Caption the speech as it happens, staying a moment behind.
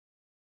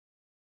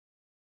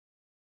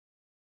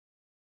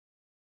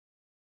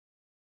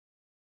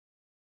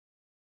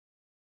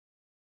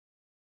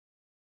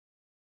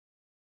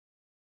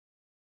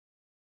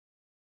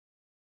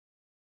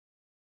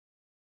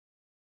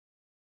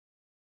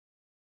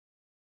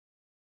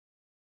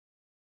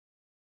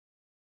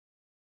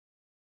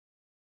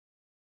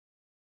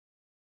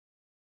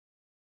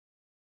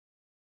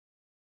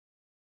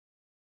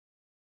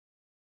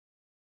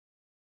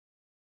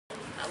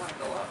want to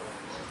go up.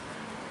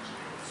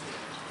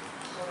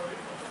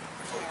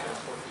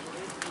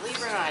 Believe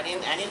it or not,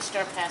 I didn't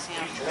start passing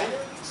out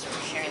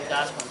sharing the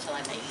gospel until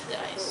I met you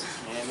guys.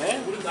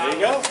 Amen. There you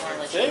go.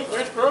 See,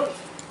 there's growth.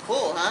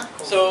 Cool, huh?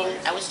 So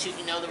I was too.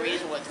 You know the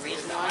reason? What the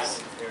reason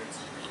was?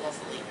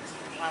 Hopefully,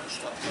 I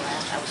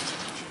was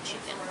too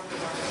chicken.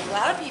 A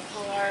lot of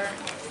people are.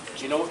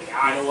 do you know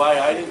why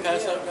I didn't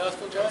pass out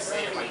gospel, Jack?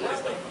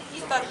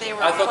 You thought they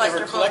were. I thought they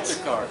were collector collector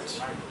books.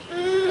 cards.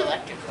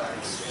 Collector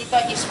cards. You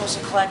thought you're supposed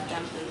to collect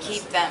them,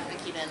 keep them.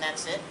 Keep it, and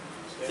that's it.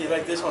 See,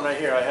 like this one right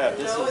here, I have.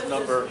 This is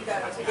number. I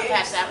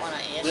passed that one.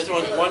 This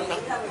one's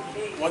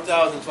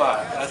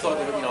 1005. I thought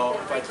that,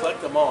 if I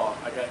collect them all,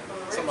 I got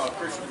somehow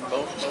Christian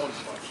bonus points.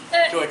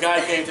 So a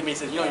guy came to me and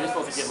said, you're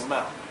supposed to give them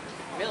out.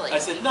 Really? I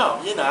said, no,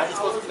 you're not. You're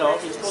supposed to,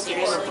 you're supposed to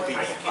give them to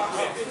people.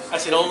 I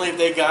said, only if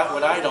they got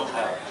what I don't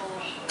have.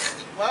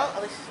 Well,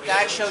 at least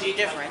God showed you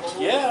different.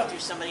 Yeah. Through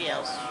somebody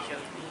else. Showed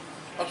me.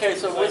 Okay,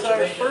 so with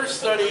our first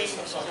study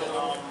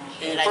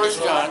in Did I 1 just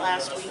go out John,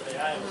 last week?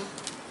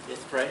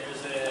 let's pray.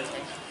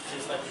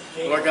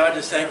 Lord God,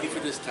 just thank you for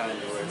this time,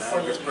 Lord. Now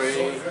I just pray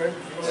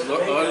that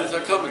Lord, as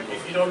are coming,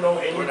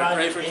 Lord, I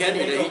pray for Kenny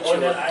that he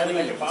shall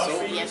clean his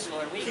soul. Yes,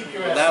 Lord. We.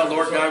 Now,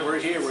 Lord God, we're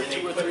here. We're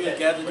 2 or 3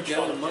 gathered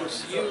together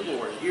amongst you,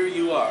 Lord. Here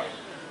you are.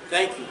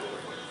 Thank you, Lord.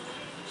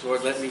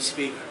 Lord, let me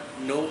speak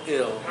no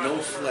ill, no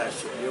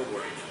flesh of your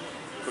word.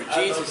 For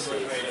Jesus'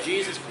 sake, for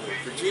Jesus' glory,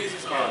 for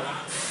Jesus' honor.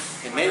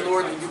 And may,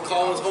 Lord, you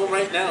call us home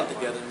right now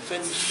together and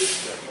finish this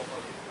study.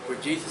 For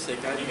Jesus' sake,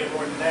 I pray.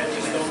 All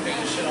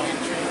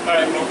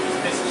right,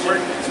 we're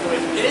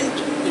in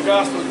the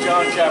Gospel of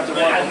John, chapter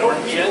 1. I know We're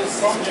in people Genesis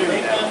from 2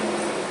 Jamaica, now.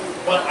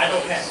 but I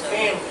don't have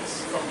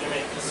families from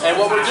Jamaica. And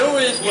what we're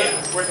doing is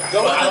we're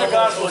going through the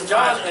Gospel of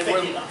John, and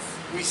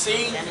we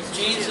see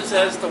Jesus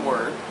as the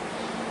Word.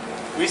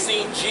 We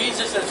see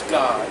Jesus as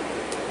God.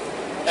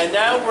 And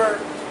now we're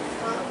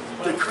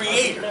the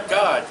Creator,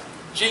 God,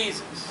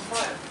 Jesus.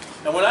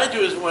 And what I do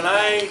is when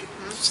I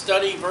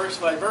study verse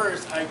by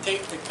verse, I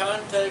take the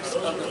context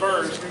of the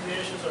verse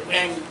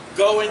and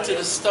go into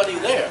the study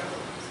there.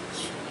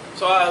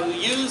 So I will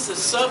use the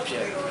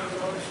subject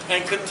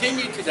and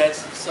continue to that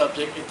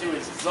subject until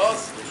it's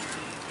exhausted.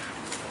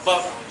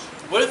 But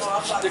with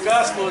the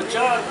Gospel of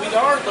John, we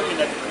are looking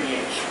at the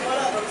creation.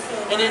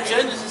 And in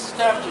Genesis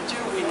chapter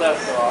 2, we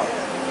left off.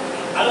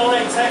 I don't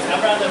like text.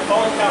 I'd rather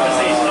phone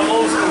conversation. I'm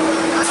old school.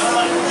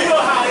 You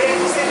know how they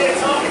sit there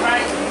talking,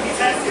 right? He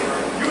texted.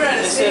 You had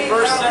the same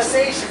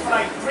conversation for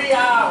like 3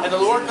 hours. And the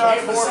Lord God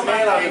formed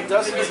man out of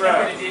dust of the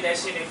ground,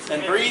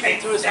 and breathed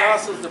into his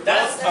nostrils the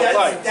breath of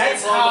life.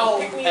 That's how.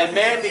 And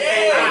man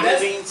became a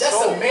living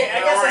soul. I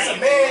guess that's a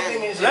man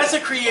thing. So that's a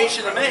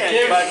creation of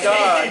man by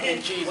God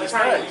in Jesus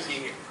Christ.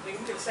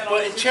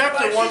 But in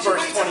chapter 1,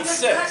 verse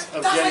 26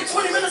 of That's like Genesis,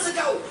 20 minutes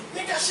ago.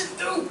 Think I should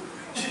do.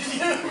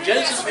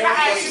 Genesis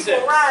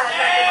 1:26.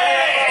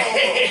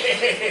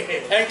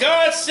 And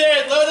God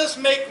said, let us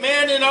make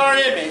man in our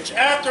image,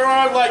 after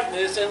our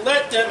likeness, and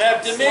let them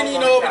have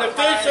dominion over the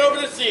fish, over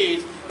the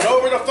seas, and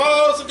over the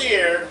fowls of the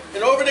air,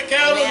 and over the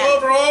cattle, and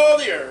over all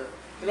the earth,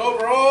 and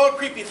over all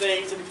creepy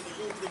things and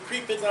the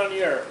creepeth on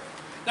the earth.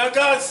 Now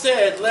God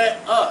said,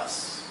 let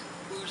us.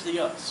 Who's the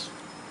us?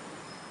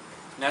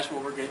 And that's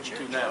what we're getting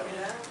to now.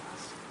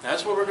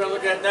 That's what we're going to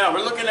look at now.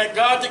 We're looking at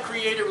God the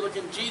Creator. We're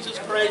looking at Jesus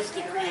Christ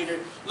the Creator.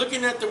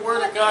 Looking at the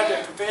Word of God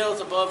that prevails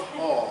above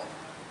all.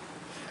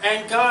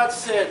 And God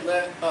said,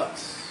 let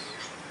us.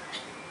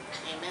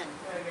 Amen.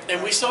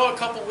 And we saw a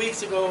couple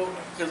weeks ago,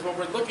 because what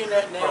we're looking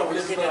at now, we're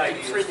looking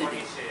at the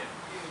Trinity.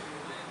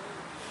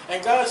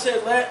 And God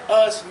said, let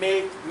us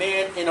make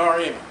man in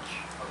our image.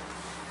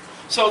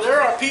 So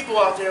there are people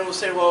out there who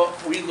say, well,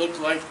 we look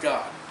like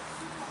God.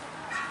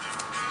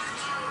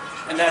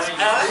 And that's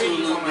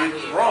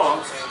absolutely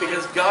wrong,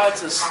 because God's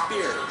a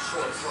spirit.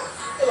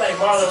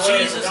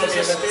 Jesus is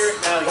a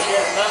spirit. Now, he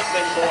has not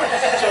been born.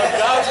 So if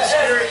God's a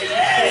spirit and you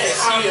can't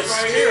see a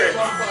spirit,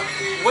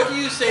 what do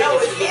you say that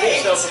you look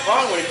yourself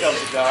upon when it comes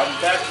to God?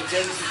 In fact, in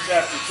Genesis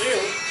chapter 2,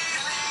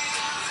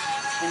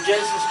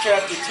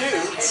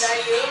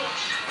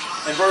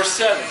 and verse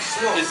 7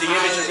 is the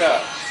image of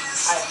God.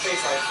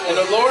 And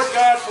the Lord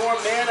God formed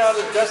man out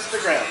of the dust of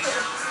the ground.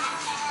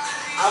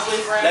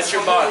 That's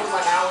your body.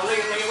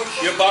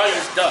 Your body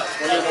is dust.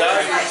 When you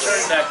die, you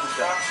return back to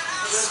dust.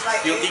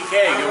 You'll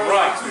decay, you'll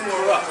rot, you'll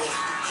corrupt.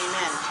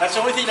 That's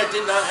the only thing that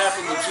did not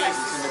happen to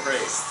Jesus in the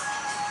grave.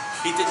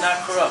 He did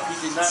not corrupt.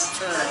 He did not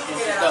turn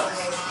into dust.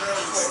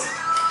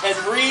 And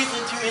breathed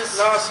into his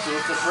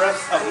nostrils the breath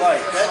of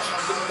life.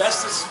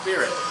 That's the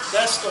Spirit.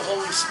 That's the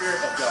Holy Spirit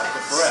of God,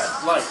 the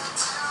breath, life.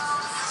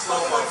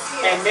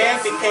 And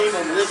man became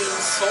a living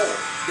soul.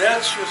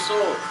 That's your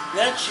soul.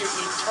 That's your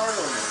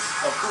eternalness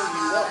of who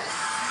you are.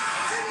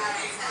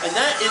 And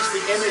that is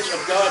the image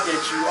of God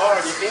that you are.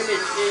 The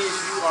image is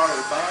you are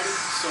a body,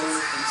 soul,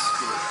 and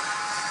spirit.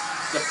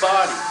 The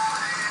body,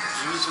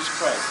 Jesus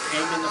Christ,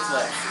 came in the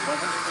flesh.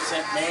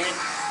 100% man,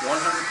 100%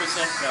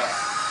 God.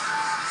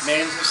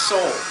 Man's a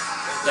soul.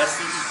 That's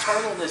the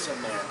eternalness of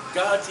man.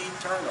 God's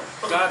eternal.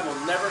 God will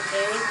never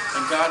end,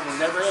 and God will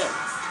never end.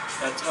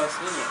 That's us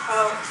in it.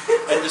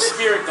 And the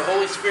Spirit, the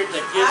Holy Spirit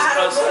that gives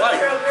us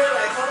life.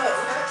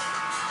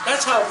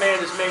 That's how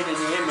man is made in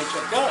the image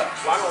of God.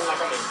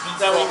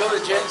 Now when you go to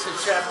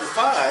Genesis chapter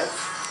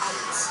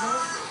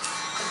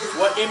 5,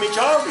 what image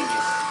are we in?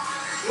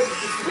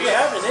 We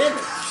have an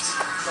image.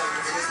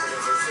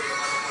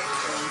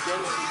 In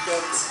Genesis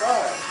chapter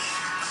 5.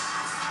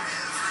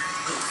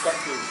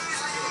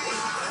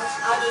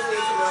 I just need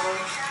to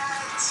know.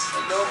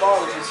 And no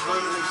bother, just what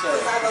you say.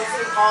 I don't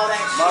see all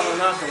that shit. Mother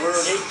not the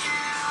world hates you.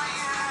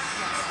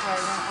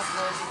 Probably won't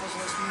upload because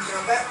there's no. Go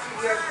back to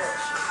your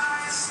question.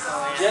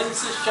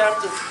 Genesis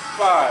chapter 5,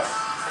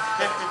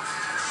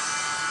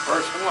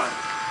 verse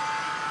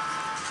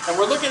 1. And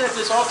we're looking at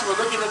this also,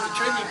 we're looking at the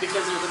Trinity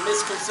because there's a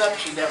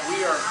misconception that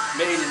we are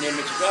made in the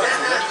image of God.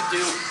 So what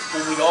do you do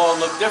when we all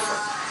look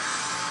different?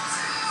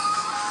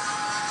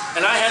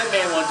 And I had a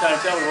man one time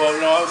tell me, well,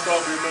 you know, I was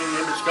thought we were made in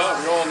the image of God.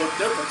 We all look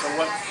different. So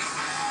what?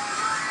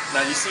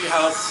 Now you see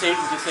how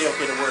Satan can say,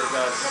 okay, the word of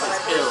God is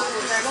ill.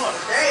 It's not.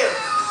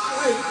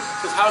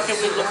 Because how can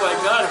we look like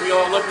God if we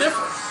all look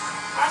different?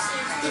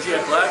 Does he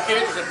have black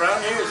hair? Does he have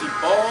brown hair? Is he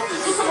bald?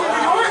 Is he blonde?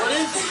 What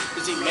is he?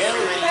 Is he male?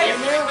 Is he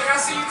female?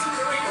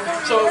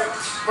 So,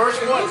 verse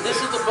 1, this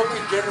is the book of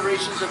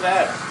generations of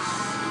Adam.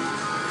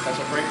 That's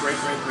a great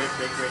grandfather.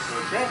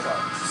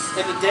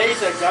 In the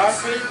days that God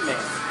created man,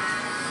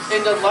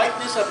 in the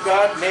likeness of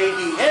God made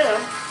he him.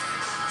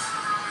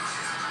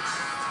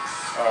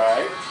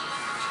 Alright.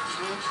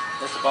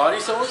 That's the body,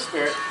 soul, and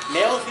spirit.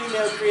 Male and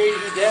female created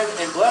he them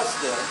and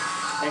blessed them,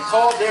 and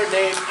called their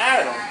name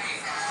Adam.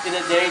 In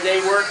the day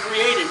they were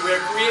created. We are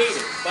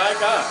created by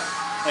God.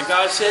 And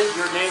God says,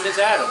 your name is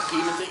Adam,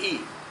 even to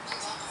Eve.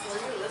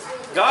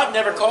 God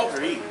never called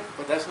her Eve,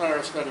 but that's not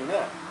our study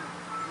now.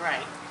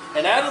 Right.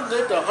 And Adam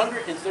lived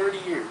 130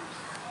 years,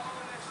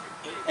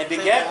 and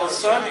begat a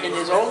son in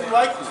his own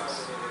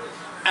likeness,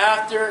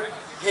 after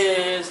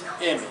his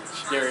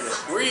image. There it is.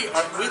 We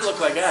look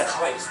like Adam.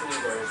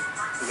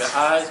 We got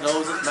eyes,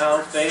 noses,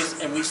 mouth, face,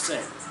 and we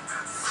sing.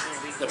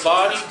 The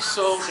body,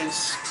 soul, and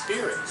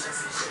spirit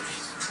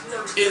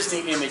is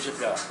the image of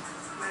God.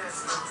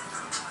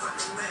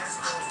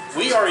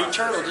 We are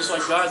eternal, just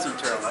like God's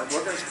eternal.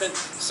 We're going to spend.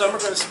 Some are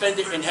going to spend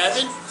it in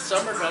heaven.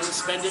 Some are going to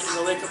spend it in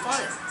the lake of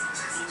fire.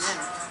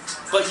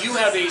 But you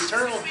have an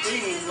eternal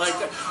being like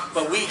that.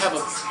 But we have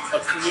a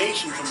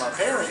creation from our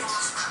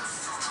parents.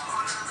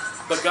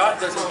 But God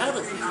doesn't have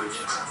a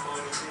creation.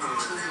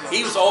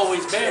 He's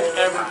always been,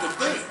 ever to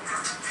be.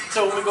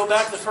 So when we go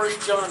back to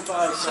 1 John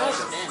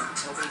 5:7,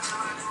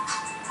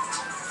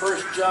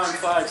 1 John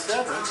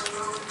 5:7,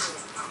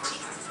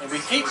 and we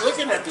keep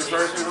looking at this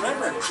verse, and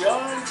remember,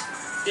 John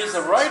is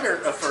the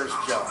writer of 1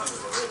 John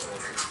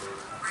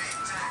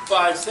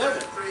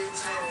 5:7.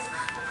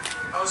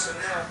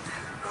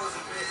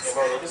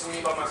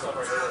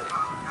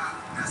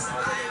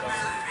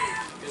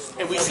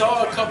 And we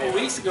saw a couple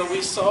weeks ago,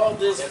 we saw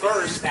this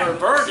verse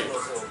perverted.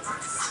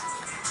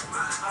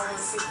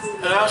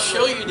 And I'll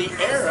show you the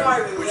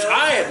error, which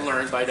I have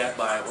learned by that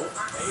Bible.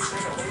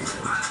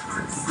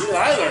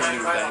 I learned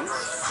new things.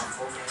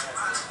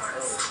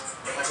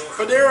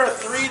 For there are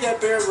three that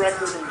bear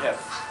record in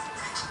heaven.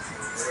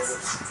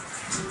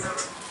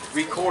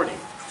 Recording.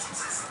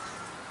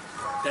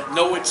 That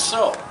know it's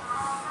so.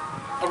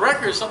 A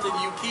record is something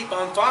you keep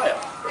on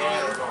file.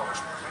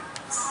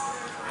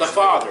 The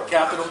Father,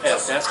 capital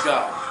F, that's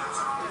God.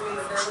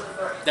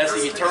 That's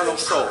the eternal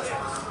soul.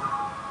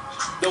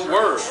 The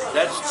Word,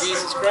 that's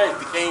Jesus Christ,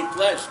 became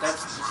flesh.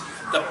 That's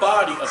the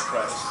body of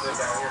Christ.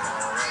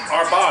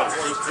 Our body.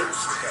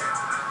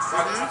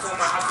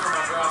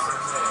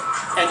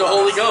 And the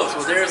Holy Ghost.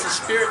 Well, there's the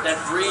Spirit that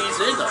breathes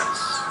in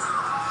us.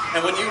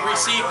 And when you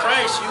receive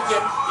Christ, you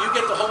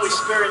get the Holy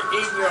Spirit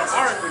in your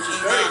heart, which is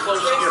very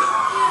close to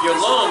your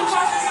lungs.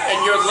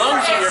 And your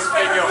lungs and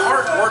your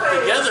heart work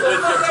together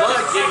with your blood,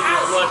 giving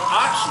your blood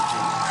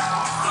oxygen.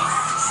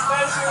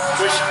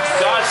 Which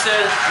God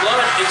says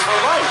blood is for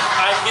life.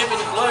 I've given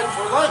blood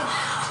for life.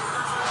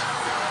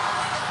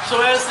 So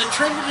as the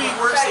Trinity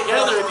works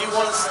together, if you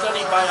want to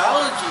study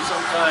biology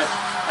sometime,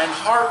 and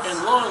heart and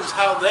lungs,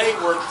 how they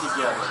work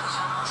together.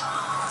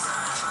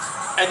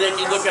 And then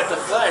you look at the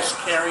flesh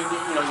carrying, you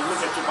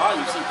look at your body,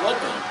 you see blood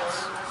veins.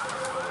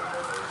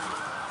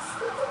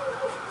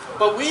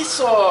 But we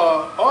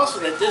saw also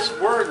that this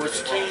word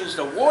was changed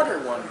to water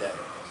one day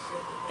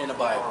in the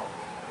Bible.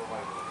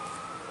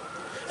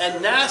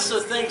 And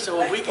NASA thinks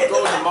that we can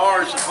go to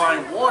Mars to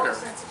find water.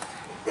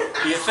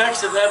 The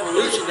effects of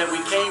evolution that we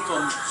came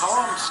from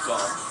palm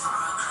scum.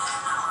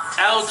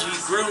 Algae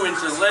grew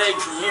into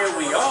legs, and here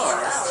we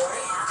are.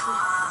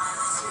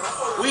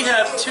 We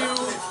have two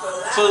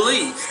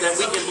beliefs that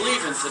we can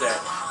believe in today.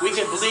 We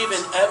can believe in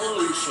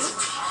evolution,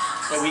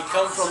 that we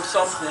come from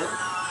something.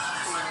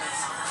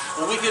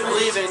 And we can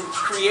believe in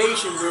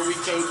creation, where we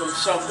came from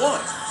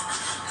someone.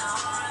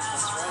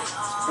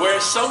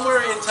 Where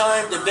somewhere in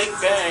time the Big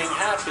Bang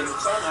happened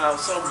somehow,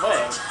 some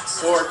way,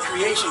 or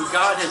creation,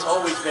 God has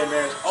always been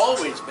there, has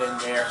always been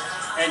there,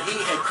 and He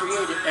had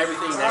created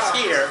everything that's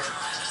here,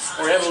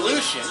 or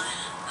evolution.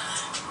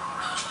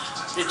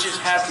 It just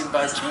happened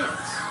by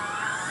chance.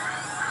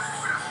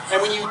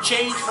 And when you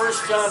change 1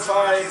 John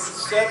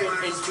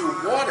 5:7 into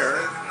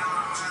water,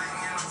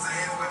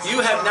 you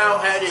have now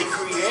had a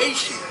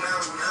creation.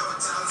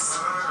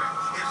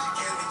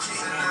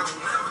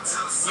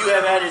 You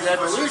have added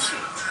evolution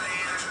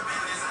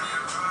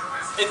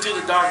into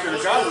the doctrine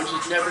of God, which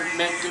is never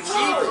meant to be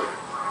there.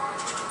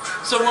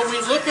 So when we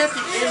look at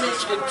the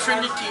image and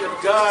Trinity of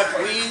God,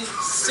 we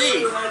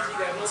see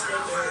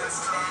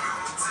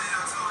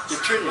the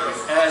Trinity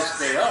as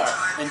they are.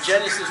 In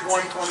Genesis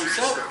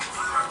 1:27.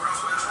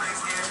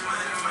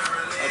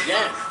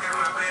 Again.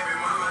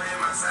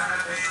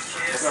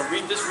 We're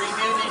going to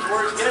review these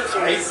words again so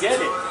we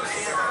get it.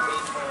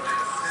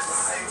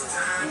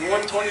 In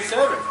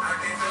 1:27.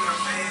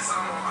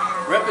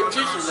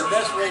 Repetition is the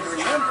best way to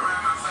remember.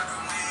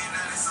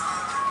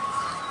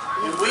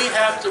 And we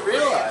have to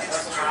realize,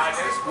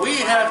 we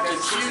have to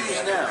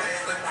choose now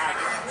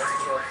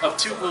of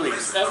two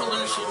beliefs,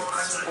 evolution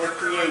or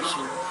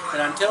creation. And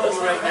I'm telling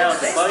you right now,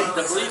 the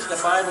belief of the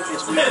Bible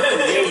is we were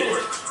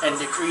created. And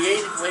the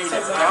created way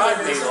that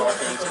God made all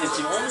things is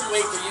the only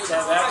way for you to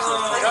have access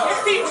to God.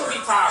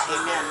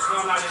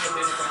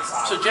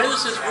 So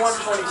Genesis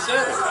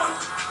 1:27.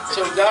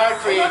 So God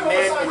created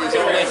man in his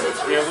own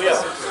image. There we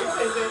are.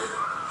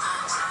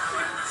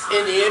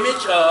 In the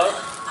image of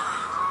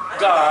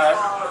God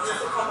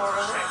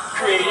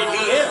created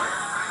he him.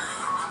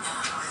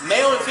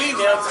 Male and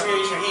female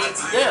created he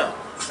them.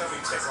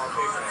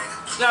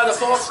 Now the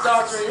false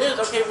doctrine is,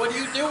 okay, what do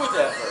you do with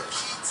that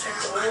verse?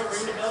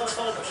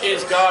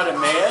 Is God a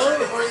male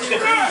or is he a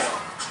female?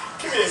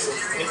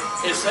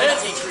 It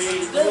says he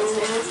created them.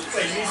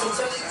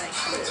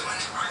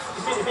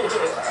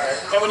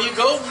 And when you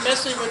go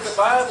messing with the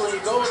Bible and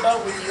you go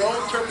about with your own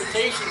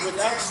interpretation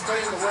without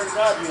studying the Word of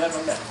God, you have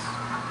a mess.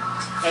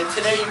 And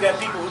today you got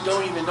people who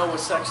don't even know what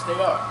sex they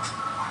are.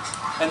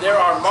 And there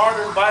are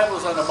modern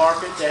Bibles on the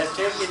market that have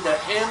taken the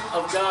him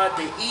of God,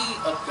 the he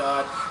of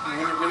God,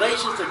 and in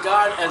relation to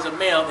God as a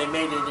male, they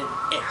made it an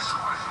it.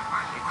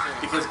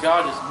 Because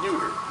God is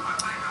neutered.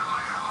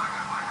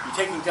 You're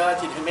taking God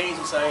to the Humane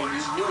Society and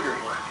you neuter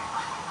him.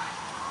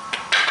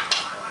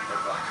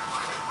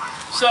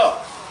 So,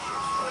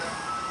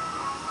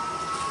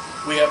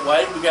 we got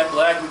white, we got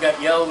black, we got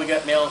yellow, we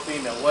got male and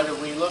female. What do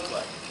we look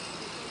like?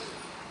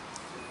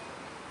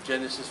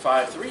 Genesis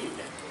 5:3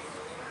 again.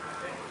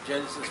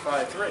 Genesis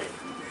 5:3.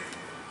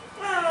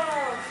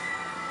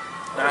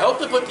 Now I hope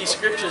to put these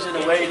scriptures in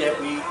a way that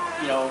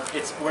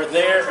we're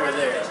there or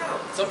there.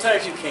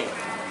 Sometimes you can't.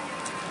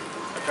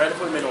 I try to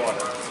put them in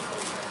order.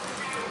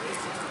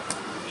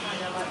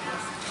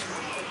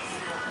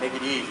 Make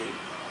it easy.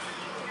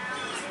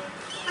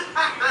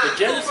 But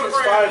Genesis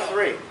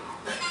 5:3.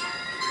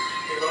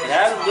 And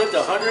Adam lived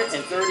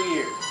 130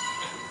 years.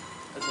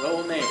 That's an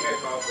old name.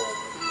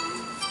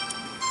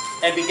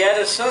 And begat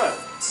a son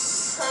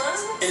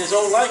in his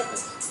own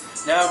likeness.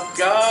 Now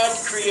God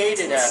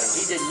created Adam.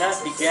 He did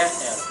not begat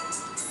Adam.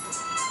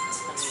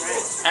 That's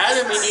right.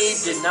 Adam and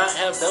Eve did not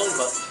have belly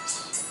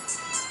buttons.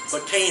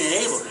 But Cain and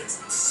Abel did.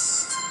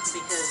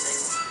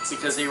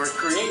 Because they were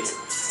created.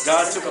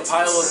 God took a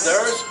pile of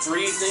dirt,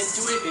 breathed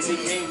into it, and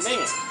became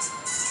man.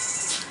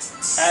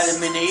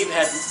 Adam and Eve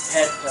had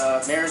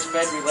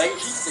marriage-bed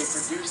relations. They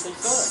produced a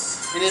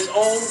son in his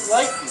own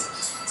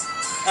likeness,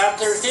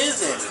 after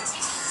his image,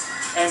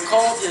 and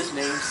called his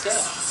name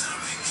Seth.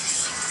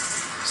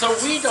 So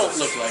we don't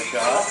look like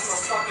God.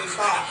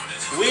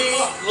 We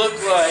look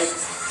like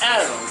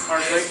Adam,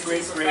 our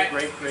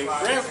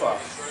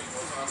great-great-great-great-great-grandfather.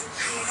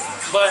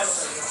 But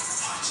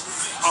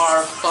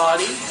our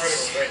body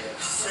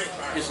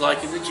is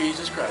likened to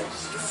Jesus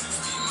Christ.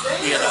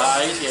 He had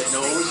eyes, he had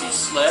nose, he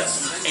slept,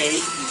 he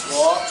ate, he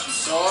walked, he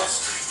talked,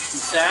 he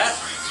sat.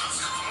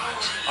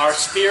 Our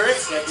spirit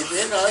that is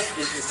in us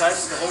is the type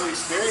of the Holy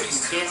Spirit. You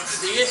can't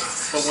see it,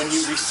 but when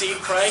you receive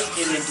Christ,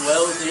 it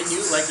indwells in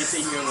you like it's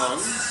in your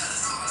lungs.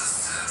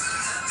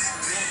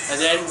 And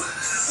then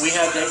we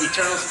have the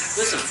eternal...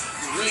 Listen,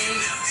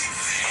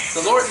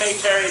 the Lord may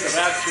tarry, the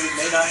rapture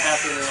may not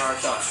happen in our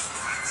time.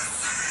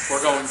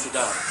 We're going to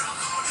die.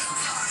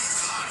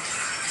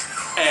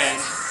 And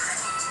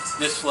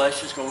this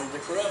flesh is going to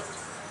corrupt.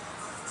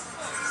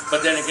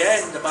 But then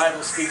again, the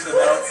Bible speaks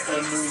about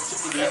a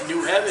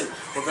new heaven.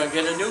 We're going to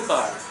get a new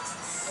body.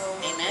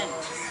 Amen.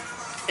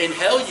 In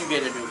hell, you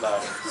get a new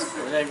body.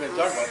 We're not even going to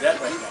talk about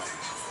that right now.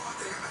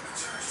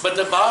 But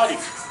the body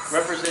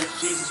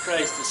represents Jesus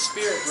Christ. The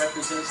Spirit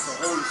represents the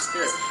Holy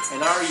Spirit.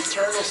 And our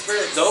eternal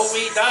spirit, though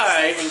we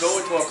die and go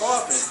into a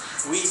coffin,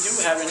 we do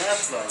have an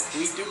afterlife.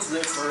 We do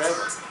live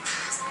forever.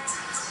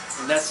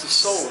 And that's the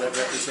soul that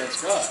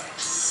represents God.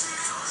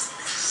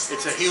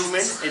 It's a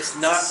human. It's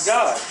not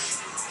God.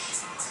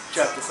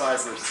 Chapter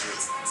 5, verse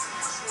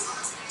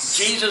 3.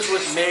 Jesus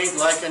was made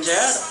like unto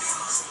Adam.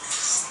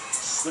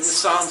 Look at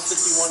Psalms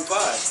 51:5.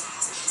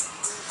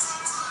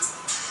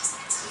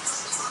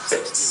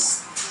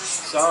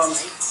 61. Psalms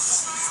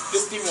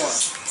 51.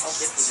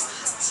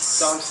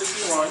 Psalms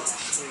 51.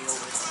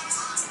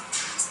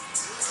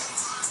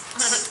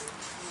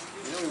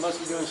 You know, we must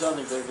be doing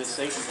something big, but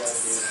Satan's out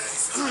here.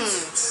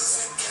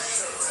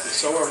 The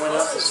sower went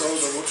up to sowed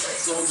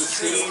the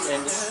seed,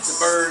 and the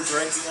birds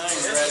right behind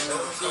him grabbing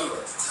the seed.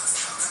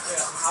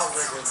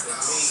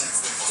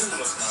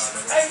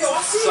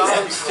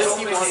 Psalms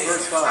 51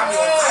 verse 5.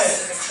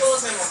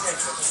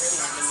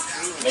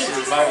 Maybe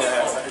the Bible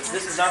has.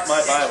 This is not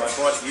my Bible. I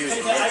bought it used.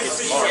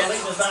 It's marked.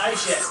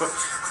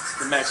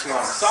 The next one.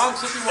 Psalm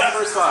 51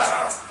 verse 5.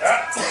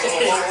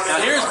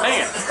 Now here's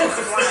man.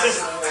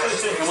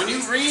 And when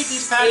you read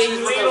these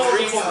passages we're going to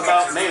read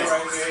about man,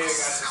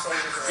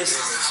 it's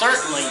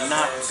certainly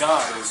not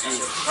God or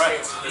Jesus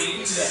Christ.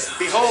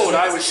 Behold,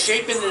 I was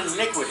shapen in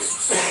iniquity,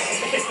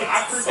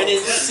 and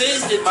in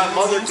sin did my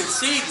mother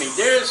conceive me.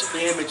 There's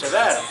the image of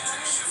Adam.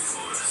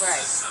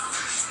 Right.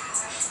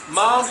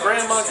 Mom,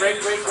 grandma,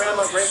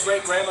 great-great-grandma,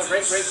 great-great-grandma,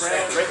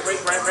 great-great-grandma,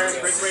 great-great-grandparents,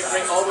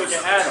 great-great-great, all the way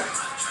to Adam.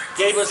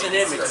 Gave us an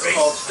image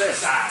called sin.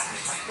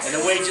 And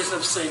the wages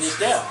of sin is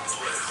death.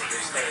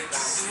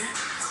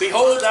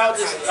 Behold, thou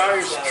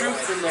desirest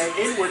truth in the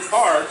inward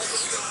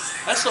parts.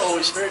 That's the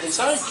Holy Spirit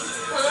inside you.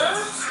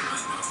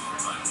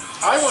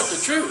 I want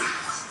the truth.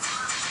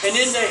 And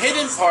in the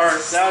hidden part,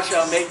 thou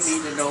shalt make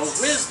me to know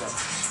wisdom.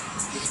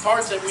 It's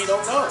parts that we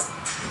don't know.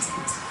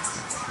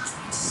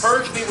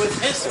 Purge me with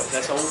hyssop.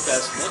 That's Old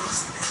Testament.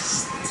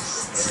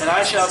 And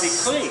I shall be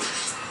clean.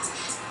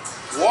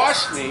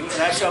 Wash me,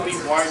 and I shall be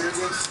whiter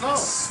than snow.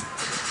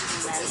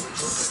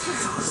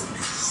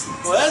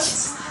 Well,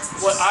 that's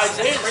what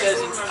Isaiah says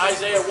in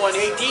Isaiah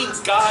 1:18.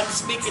 God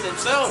speaking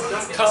himself.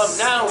 Come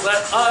now,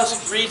 let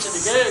us reason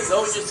together.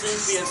 Those your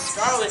sins be as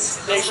scarlet,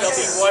 they shall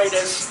be white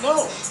as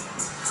snow.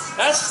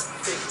 That's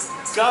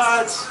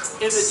God's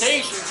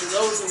invitation to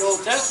those in the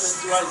Old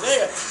Testament to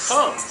Isaiah.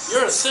 Come,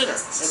 you're a sinner.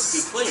 Let's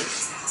be clean.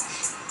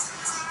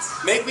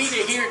 Make me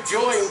to hear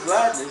joy and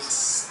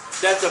gladness,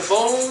 that the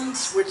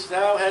bones which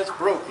thou hast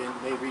broken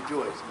may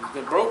rejoice. He's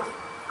been broken.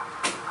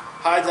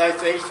 Hide thy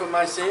face from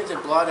my sins and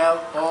blot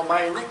out all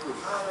my iniquity.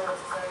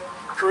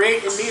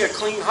 Create in me a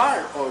clean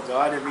heart, O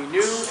God, and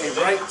renew a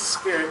right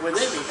spirit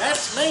within me.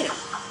 That's man.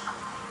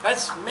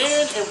 That's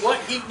man and what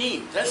he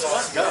needs. That's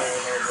not God.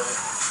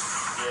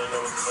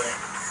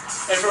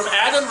 And from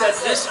Adam that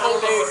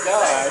disobeyed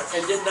God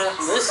and did not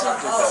listen to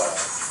God,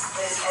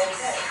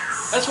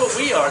 that's what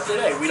we are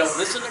today. We don't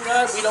listen to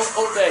God, we don't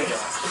obey God.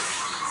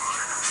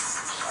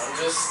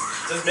 Just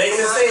making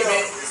a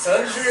statement. It's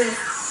untrue.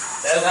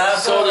 That's how I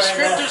So the right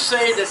scriptures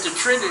say that the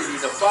Trinity,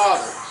 the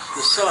Father,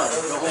 the Son,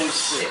 the Holy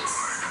Spirit.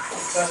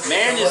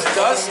 Man is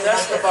dust,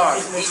 that's the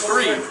body. He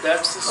breathed,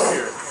 that's the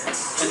spirit.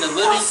 And the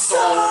living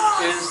soul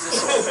is the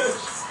soul.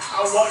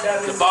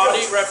 The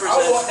body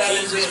represents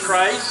Jesus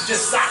Christ.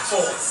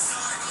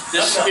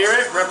 The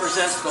spirit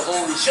represents the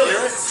Holy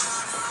Spirit.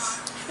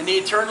 And the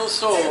eternal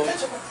soul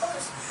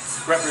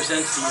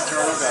represents the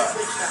eternal God.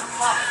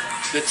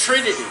 The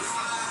Trinity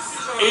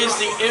is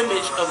the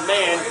image of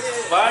man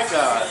by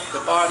God, the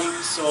body,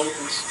 soul,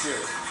 and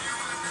spirit.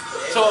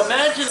 So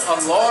imagine a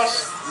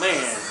lost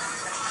man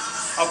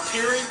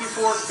appearing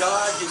before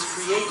God, his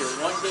creator,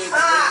 one day at the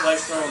great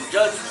white throne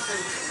judgment.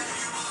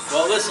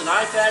 Well, listen,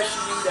 I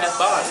fashioned you that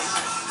body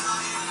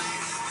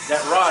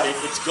that rotted,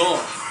 it's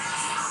gone.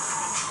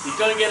 He's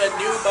going to get a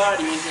new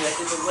body in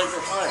the lake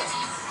of fire.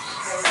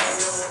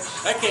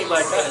 That came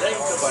by God. That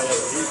didn't come by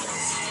evolution.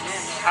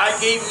 I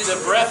gave you the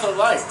breath of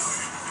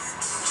life.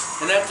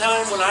 And that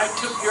time when I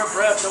took your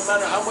breath, no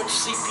matter how much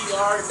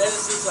CPR,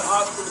 medicines, the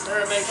hospital, the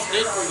paramedics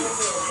did for you,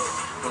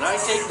 when I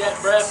take that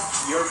breath,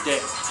 you're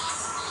dead.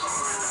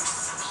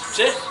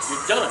 That's it.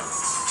 You're done.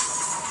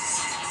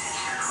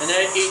 And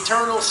that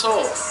eternal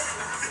soul.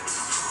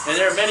 And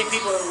there are many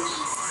people who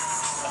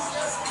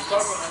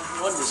talk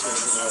about one this way.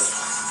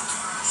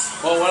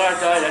 Well, when I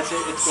die, that's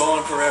it. It's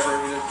gone forever.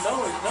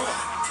 No, it's not.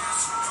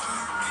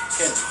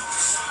 Ken,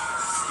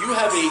 you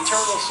have an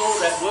eternal soul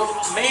that will.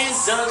 Man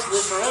does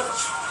live forever.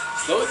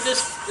 Though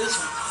this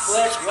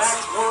flesh wax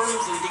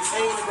worms and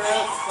decay in the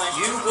ground,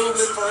 you will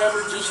live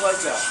forever just like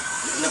God.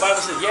 And the Bible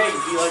says, yeah, you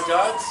be like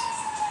gods.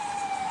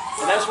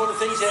 And that's one of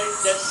the things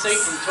that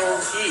Satan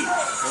told Eve.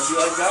 Want to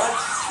be like God?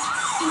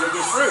 Eat of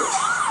this fruit.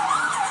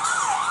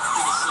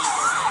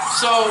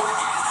 So,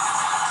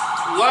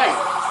 life,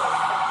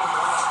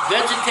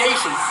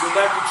 vegetation,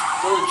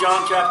 go to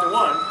John chapter 1.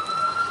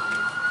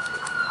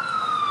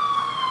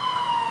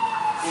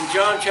 In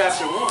John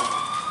chapter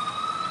 1.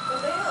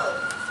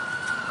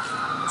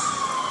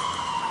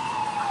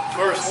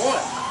 Verse 1.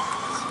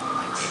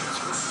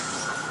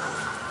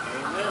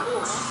 Amen.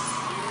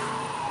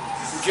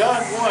 John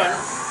 1,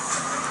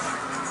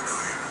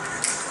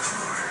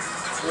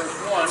 verse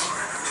 1.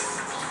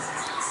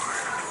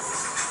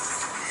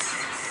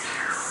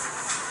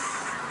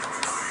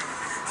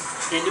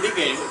 In the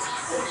beginning,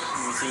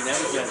 we see that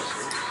in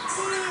Genesis,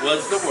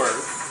 was the Word,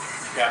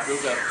 capital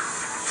W.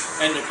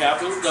 And the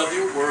capital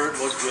W Word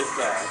was with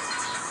God.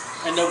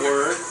 And the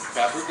Word,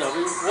 capital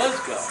W, was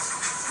God.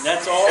 And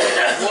that's all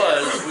that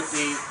was with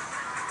the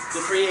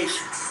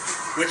creation,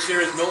 which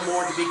there is no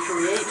more to be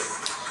created.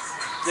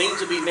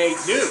 Things will be made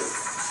new,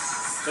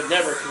 but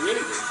never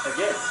created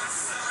again.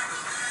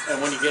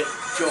 And when you get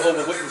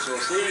Jehovah's Witness will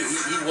see,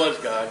 he was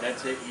God,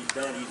 that's it, he's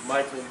done, he's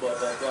Michael, blah,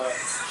 blah, blah,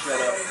 shut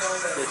up.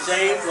 The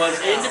same was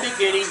in the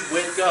beginning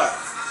with God.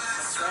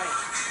 That's right.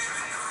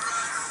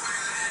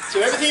 So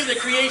everything in the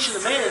creation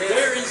of man,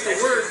 there is the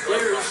Word,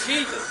 there is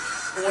Jesus.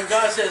 And when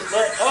God says,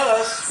 let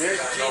us,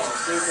 there's Jesus,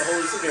 there's the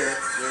Holy Spirit,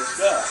 there's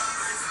God.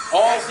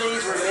 All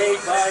things were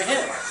made by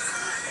Him.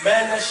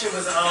 Man, that shit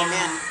was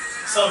Amen.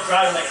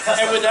 self-driving like a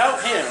Tesla. And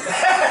without Him,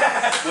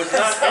 was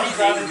not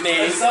anything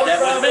made that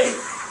was made.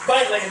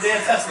 Bite like a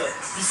damn Tesla.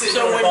 You sit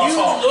So when you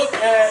look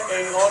at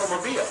an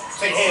automobile,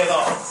 take hands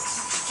off,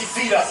 keep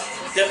feet up.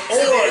 the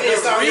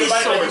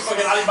resource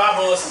fucking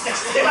Alibaba or something.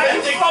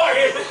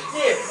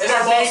 Yeah, and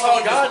our boss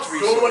from God's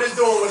doing what it's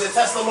doing with the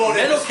Tesla motor.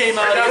 metal came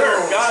out of the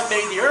earth. God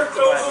made the earth,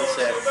 the Bible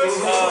said.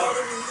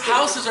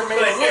 Houses are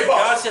made of wood.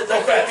 God said,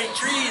 let there be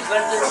trees,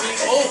 let there be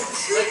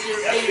oaks, let there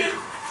be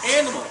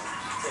animals.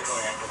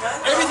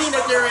 Everything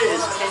that there is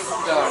came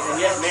from God, and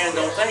yet man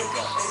don't thank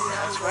God.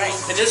 That's right.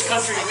 In this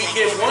country, we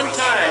give one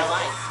time,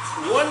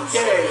 one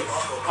day,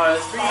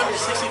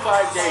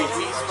 365 days,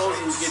 we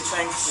supposedly give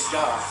thanks to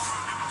God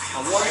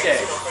on one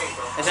day.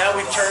 And now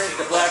we've turned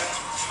to Black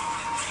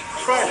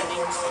Friday,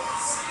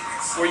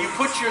 where you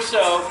put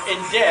yourself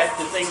in debt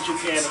to things you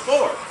can't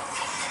afford.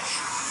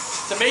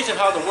 It's amazing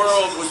how the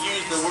world would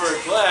use the word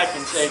black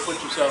and say, put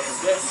yourself in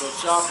debt and go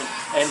shopping,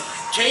 and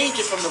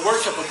change it from the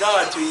worship of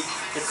God to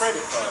the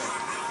credit card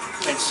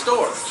and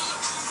stores.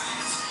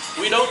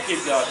 We don't give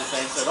God the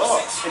thanks at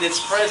all. And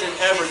it's present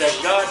ever that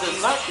God does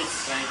not get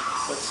the thanks,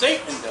 but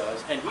Satan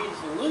does, and he's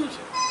the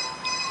loser.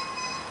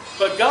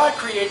 But God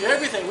created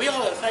everything. We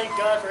ought to thank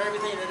God for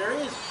everything that there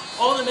is.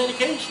 All the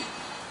medication.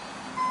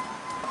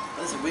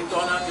 Listen, we've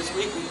gone out this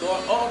week, we've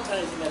got all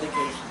kinds of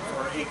medication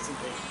for our aches and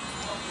pains.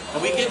 And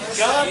we give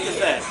God the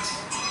thanks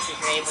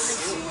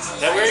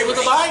that we're able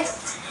to buy it.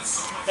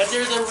 That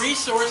there's a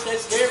resource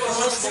that's there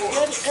for us to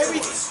get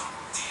everything.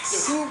 The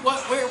who,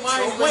 what, where,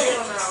 why, and when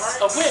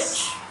of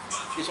which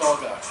is all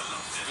God.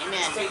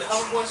 Amen.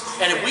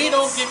 And if we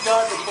don't give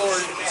God the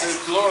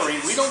glory,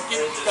 we don't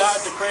give God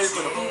the credit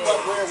for the who, what,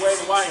 where, when,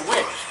 why, and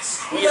which,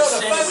 we have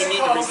sinned and we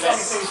need to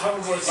repent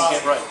and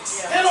get right.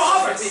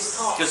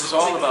 Because it's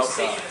all about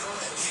God.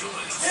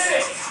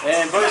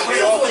 And verse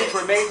 3, all things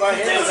were made by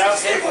Him, without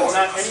Him was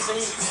not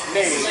anything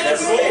made that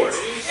was made.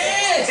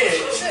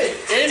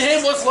 In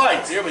Him was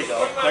life. Here we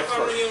go. Next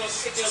verse.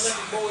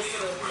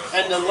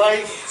 And the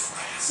light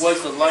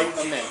was the light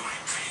of men.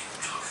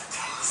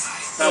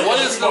 Now, what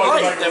is the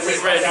light that we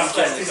read in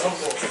Genesis?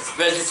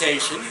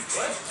 Vegetation,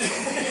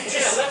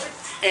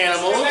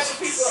 animals,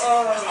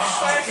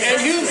 and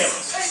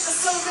humans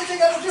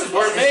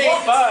were made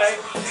by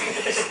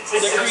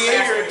the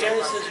Creator of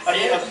Genesis, of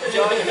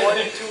John 1,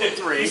 2, and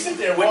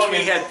 3, which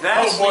we had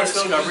vastly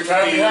discovered to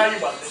be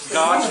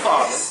God's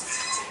Father,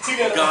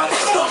 God's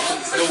Son,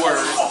 the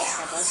Word,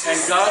 and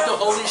God the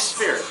Holy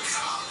Spirit.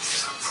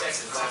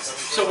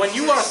 So when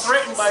you are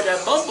threatened by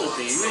that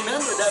bumblebee,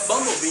 remember that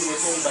bumblebee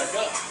was made by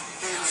God.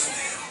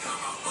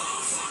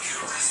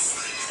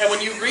 And when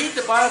you read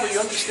the Bible,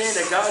 you understand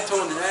that God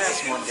told an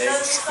ass one day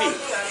to speak.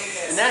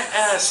 And that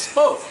ass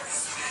spoke.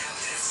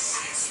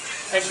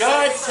 And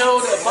God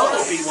told a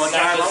bumblebee one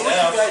time, I want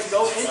you guys to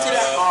go into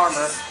that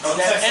armor of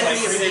that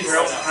enemy of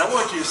Israel. I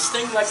want you to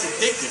sting like the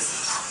dickens.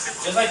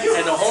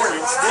 And the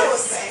hornets did.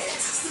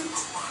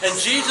 And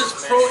Jesus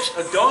approached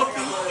a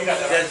donkey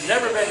that's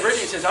never been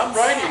ridden. He says, I'm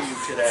riding you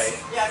today.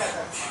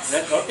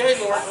 And okay,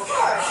 Lord.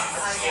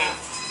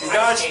 And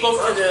God spoke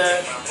to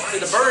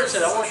the bird and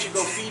said, I want you to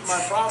go feed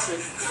my prophet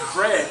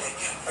bread.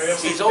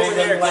 He's over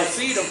there, go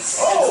feed him.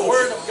 And the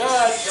word of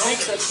God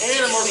makes us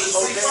animals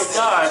obey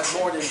God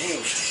more than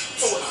Him.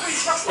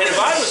 And if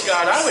I was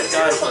God, I would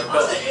die for a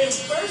dog.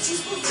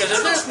 Because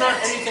if there's not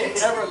anything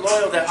ever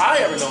loyal that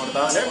I ever known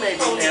about, there may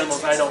be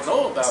animals I don't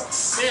know about.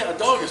 Man, a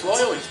dog is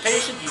loyal, he's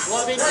patient, he's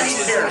loving,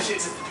 he's caring.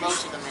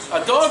 A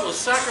dog will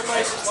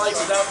sacrifice his life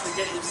without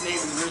forgetting his name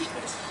and his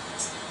name.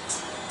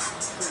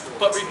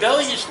 But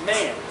rebellious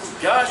man,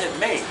 who God had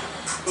made,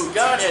 who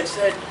God had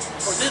said,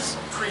 for this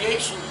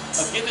creation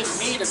of giving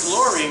me the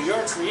glory of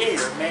your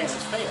Creator, man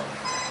has failed.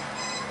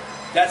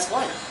 That's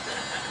life.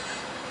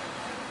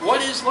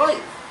 What is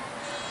life?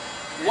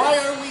 Why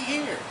are we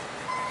here?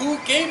 Who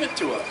gave it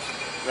to us?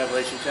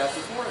 Revelation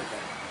chapter 4 again.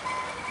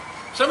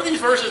 Some of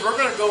these verses we're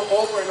going to go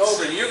over and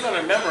over, and you're going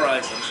to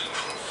memorize them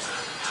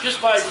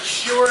just by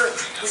sure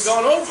we've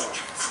gone over them.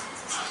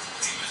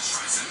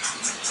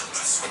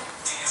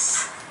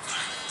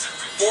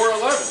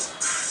 4:11.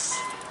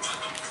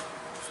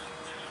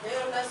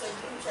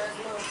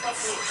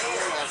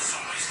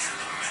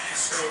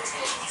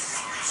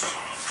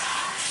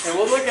 And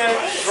we'll look at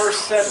verse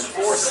 7,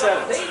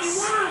 4:7.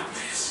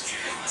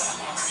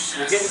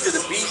 We'll get into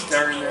the beast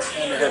there in the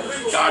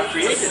heavens. God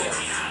created it.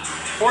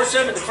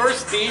 4:7, the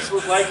first beast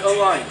was like a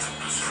lion.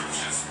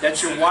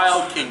 That's your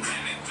wild kingdom.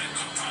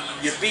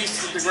 Your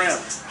beasts of the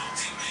ground.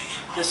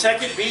 The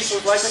second beast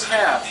was like a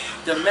calf,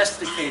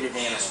 domesticated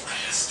animal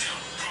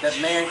that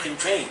man can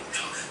tame.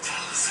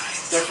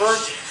 The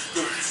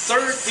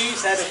third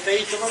beast had the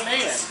face of a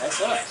man. That's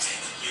us.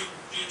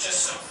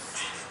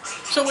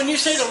 So when you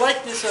say the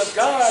likeness of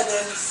God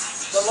and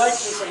the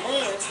likeness of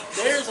man,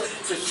 there's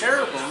the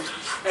cherubims,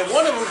 and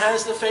one of them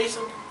has the face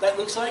that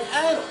looks like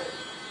Adam.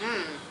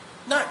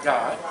 Not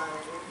God.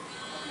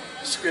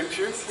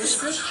 Scripture is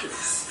Scripture.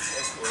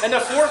 And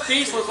the fourth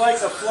beast was like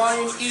a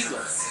flying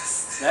eagle.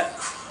 That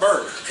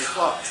birds, they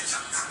fly.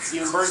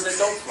 Even birds that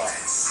don't fly.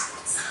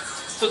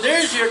 So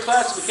there's your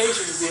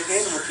classification of the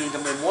animal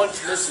kingdom, and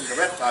one's missing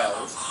the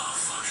reptiles,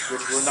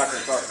 which we're not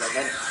going to talk about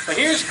now. But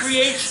here's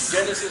creation,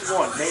 Genesis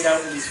 1, made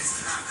out of these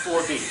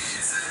four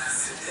beasts.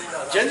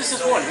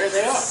 Genesis 1, here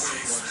they are.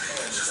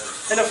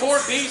 And the four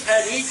beasts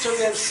had each of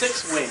them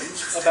 6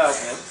 wings about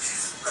them.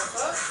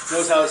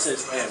 Notice how it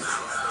says M.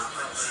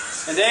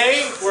 And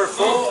they were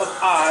full of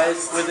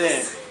eyes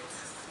within.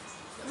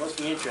 That must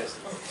be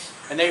interesting.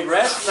 And they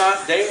rest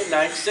not day and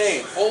night,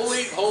 saying,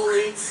 Holy,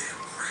 holy,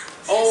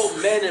 O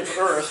men of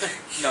earth.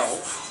 No.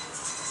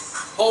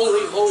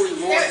 Holy, holy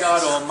Lord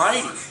God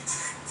Almighty,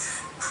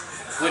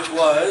 which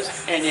was,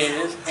 and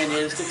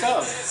is to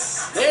come.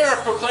 They are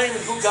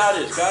proclaiming who God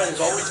is. God has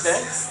always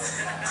been,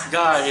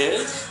 God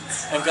is,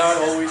 and God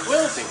always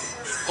will be.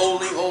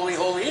 Holy, holy,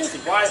 holy is He.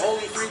 Why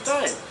holy 3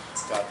 times?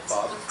 God the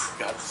Father,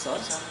 God the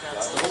Son,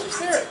 God the Holy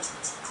Spirit.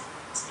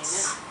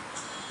 Amen.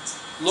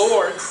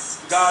 Lord,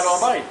 God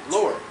Almighty,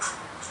 Lord.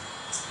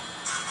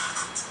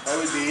 That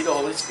would be the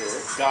Holy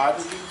Spirit. God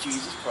would be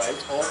Jesus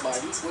Christ.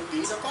 Almighty would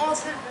be the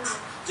Father.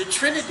 The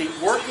Trinity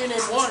working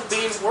in one,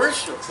 being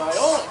worshipped by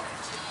all.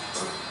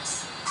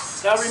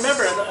 Now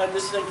remember, and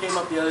this thing came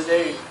up the other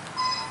day,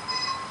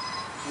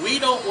 we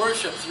don't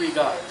worship 3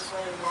 gods.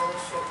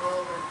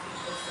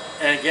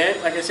 And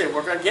again, like I said,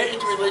 we're going to get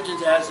into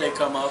religions as they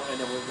come up, and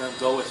then we're going to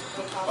go as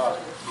quick as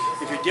possible.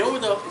 If you're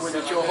dealing with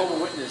a Jehovah's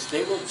Witness,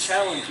 they will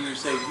challenge you and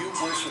say, you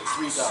worship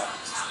 3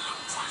 gods.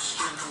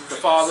 The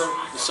Father,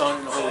 the Son,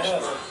 and the Holy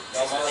Spirit.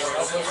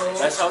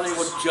 That's how they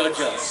would judge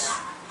us.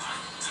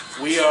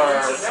 We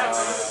are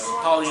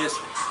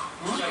polytheistic.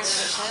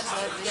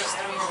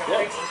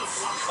 Yeah.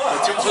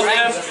 But to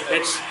them,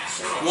 it's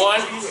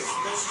 1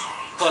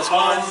 plus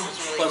 1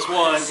 plus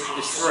 1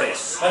 is 3.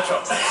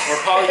 Or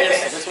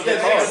polytheistic, that's what they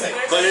call it.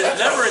 But it's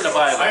never in the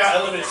Bible.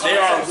 They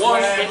are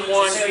 1 in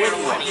 1 with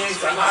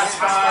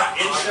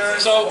 1.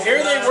 So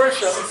here they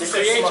worship the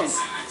creation.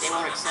 They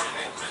won't accept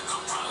that.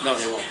 No,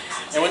 they won't.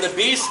 And when the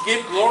beasts give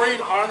glory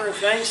and honor and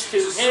thanks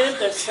to Him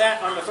that sat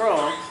on the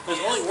throne,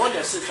 there's only one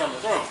that sits on the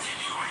throne.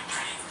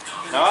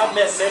 Now, I've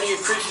met many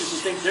Christians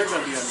who think they're going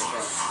to be on the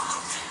throne.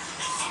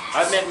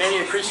 I've met many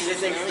Christians who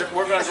think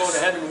we're going to go to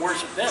heaven and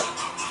worship them.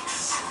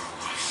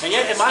 And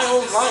yet, in my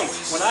own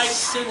life, when I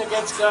sin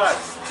against God,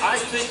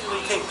 I physically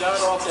take God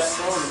off that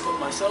throne and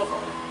put myself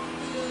on it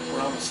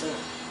when I'm a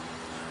sinner.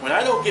 When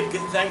I don't give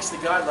thanks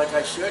to God like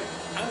I should,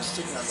 I'm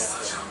sitting on that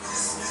throne.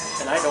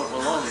 And I don't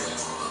belong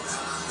there.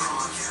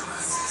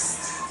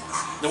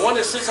 The one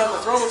that sits on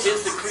the throne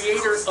is the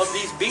creator of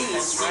these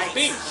beings,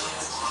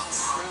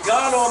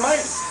 God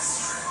Almighty.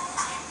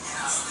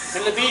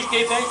 And the beast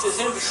gave thanks to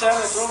Him that sat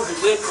on the throne who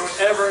lived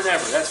forever and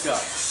ever. That's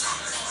God.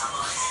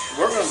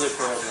 We're going to live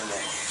forever and ever.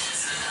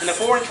 And the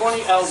 4 and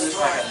 20 elders,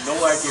 I have no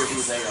idea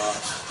who they are.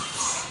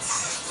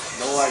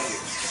 No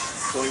idea.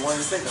 So we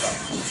wanted to think about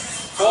it.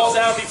 Fall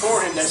down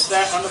before Him that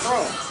sat on the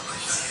throne,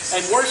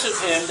 and worship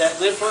Him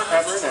that lived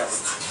forever and ever,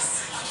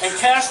 and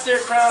cast their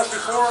crowns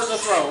before the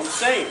throne,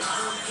 saying,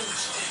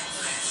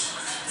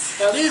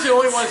 now these are the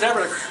only ones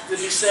ever that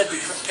He said to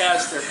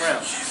cast their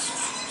crowns.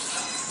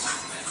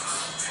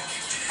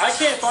 I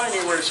can't find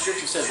anywhere the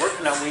Scripture says,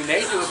 now we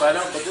may do it, but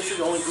this is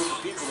the only group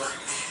of people that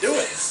do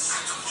it.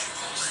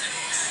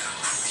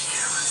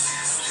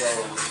 So,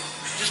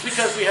 just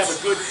because we have a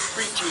good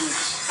preaching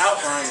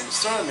outline and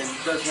sermon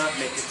does not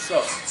make it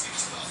so.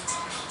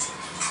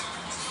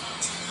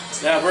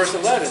 Now, verse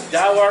 11,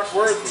 Thou art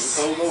worthy,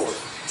 O Lord,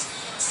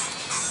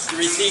 to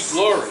receive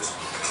glory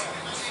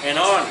and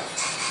honor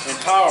and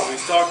power. We've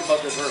talked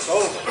about this verse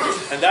over.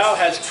 And Thou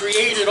hast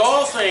created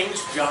all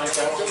things, John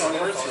chapter 1,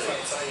 verse 3.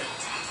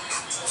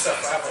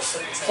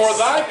 For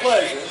Thy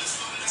pleasure,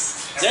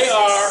 they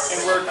are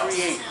and were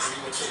created.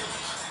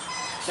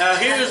 Now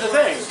here's the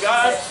thing.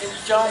 God in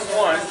John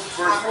 1,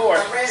 verse 4,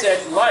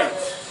 said light.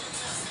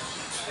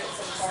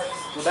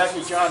 Go back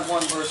to John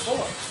 1, verse 4.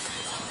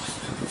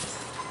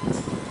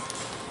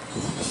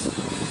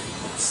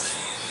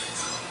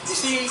 You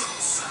see,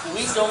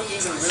 we don't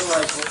even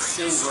realize what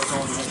sins we're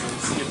going to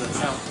give an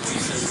account for.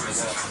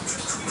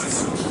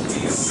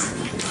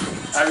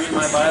 I read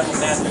my Bible,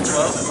 Matthew 12,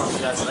 I don't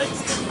know that's late.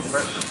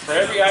 For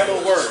every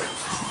idle word,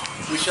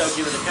 we shall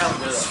give an account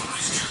thereof.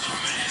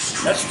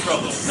 That's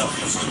trouble. No.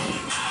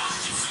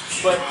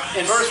 But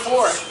in verse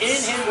 4, in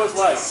Him was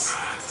life,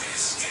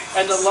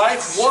 and the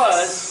life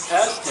was,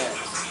 past tense,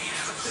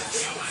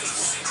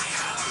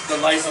 the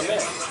life of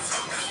men.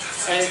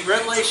 And in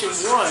Revelation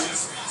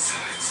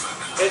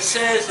 1, it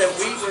says that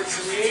we were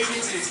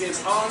created to give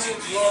honor,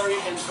 glory,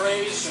 and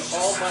praise to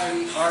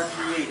Almighty, our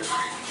Creator.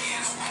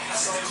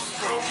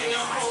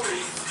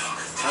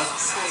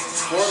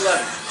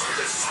 4:11.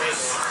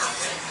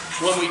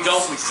 When we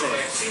don't, we sin.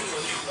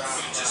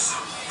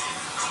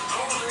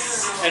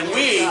 And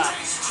we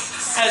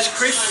As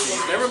Christians,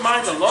 never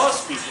mind the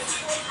lost people,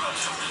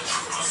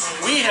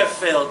 we have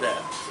failed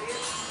them.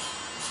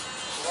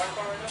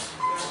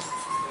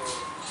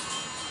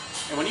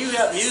 And when you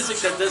have music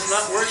that does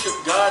not worship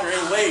God in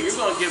any way, you're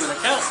going to give an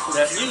account for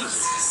that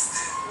music.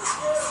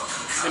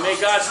 And may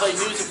God play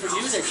music for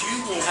you that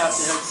you will have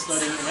to have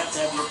study and have to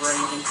have your brain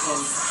and go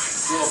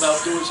about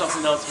doing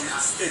something else and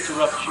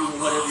interrupt you in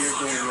whatever you're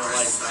doing in your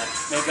life.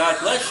 May God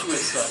bless you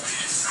as such,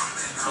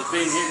 as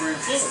being your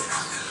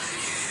influence.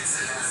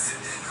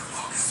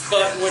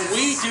 But when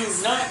we do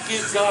not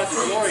give God the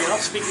glory, and I'm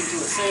speaking to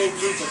a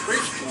saved group of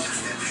Christians,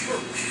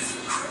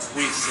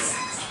 we sin.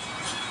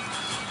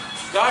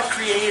 God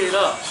created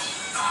us,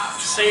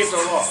 saved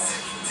our lost.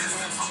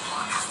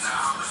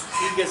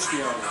 He gets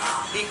the honor.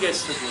 He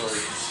gets the glory.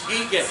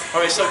 All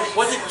right, so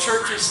what did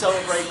churches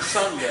celebrate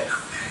Sunday?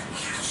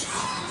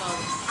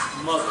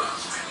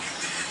 Mothers.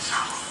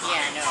 Yeah,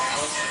 I know. That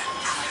was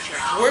my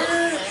church.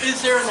 Where is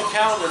there in the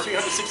calendar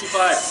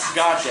 365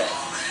 God Day?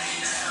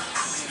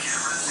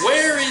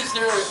 Where is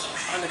there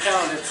on the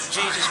calendar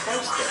Jesus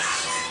Christ Day?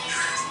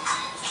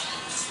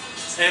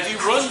 And if you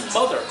run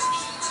Mother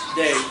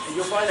Day,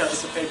 you'll find out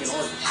it's a pagan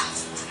order.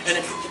 And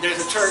if there's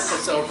a church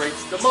that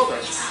celebrates the mother,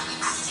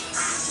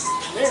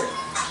 Mary.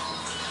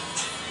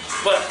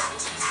 But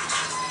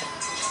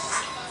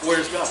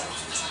where's God?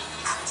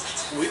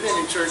 We've been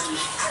in churches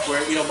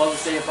where,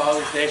 Mother's Day and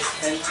Father's Day,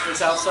 and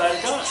it's outside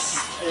of God.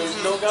 There's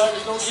no God,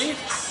 there's no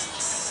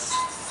Jesus.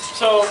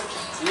 So,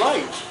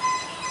 life.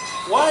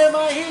 Why am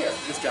I here?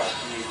 Because God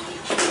created me.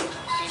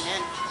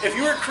 Amen. If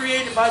you were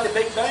created by the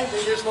Big Bang,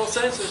 then there's no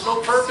sense, there's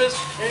no purpose,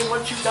 and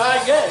once you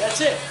die,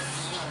 that's it.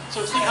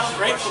 So see how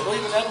great to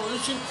believe in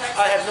evolution?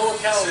 I have no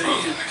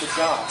accountability to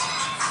God,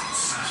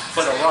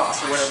 but a rock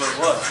or whatever it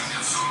was.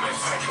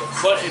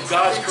 But if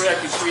God's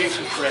correct and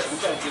creation is correct,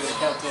 we've got to give an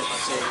account to Him for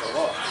saving the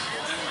law.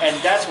 And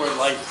that's where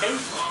life came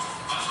from.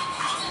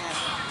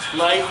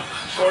 Life,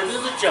 according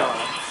to John,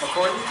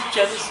 according to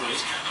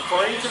Genesis,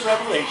 according to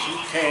Revelation,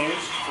 came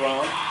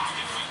from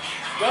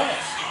God.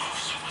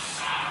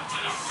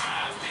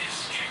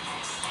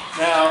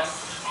 Now,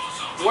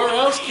 where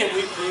else can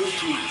we prove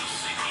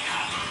Jesus?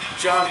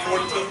 John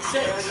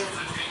 14:6.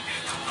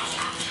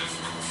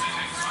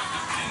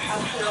 I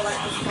feel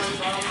like this one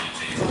wrong.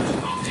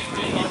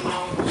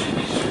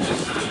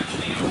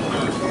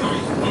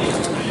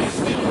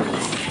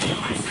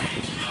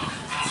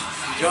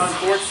 John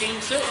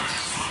 14:6.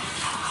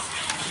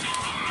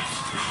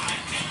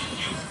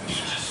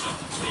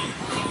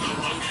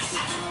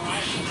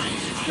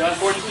 John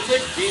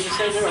 14:6. Jesus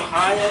said,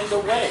 I am the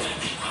way.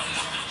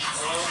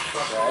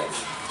 Okay.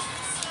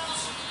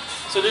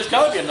 So there's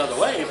got to be another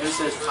way if it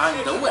says,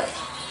 I'm the way.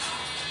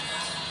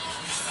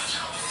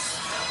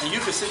 And you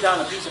could sit down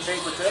on a piece of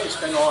paper today and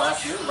spend all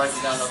afternoon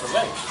writing down another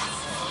way.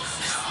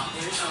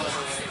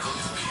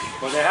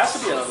 Well, there has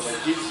to be another way.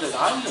 Jesus said,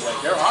 I'm the way.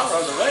 There are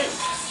other ways.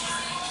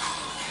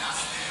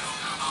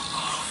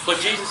 But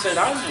Jesus said,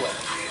 I'm the way.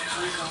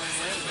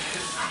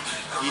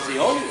 He's the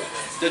only way.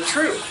 The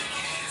truth.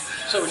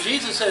 So when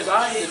Jesus says,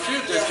 I am the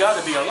truth, there's got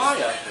to be a lie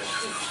out there.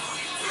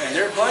 And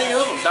there are plenty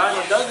of them, dime a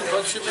dozen,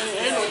 but ship any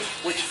handle,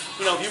 which,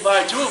 if you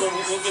buy 2 of them,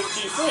 we'll give it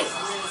to you free.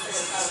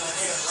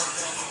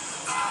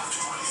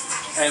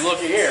 And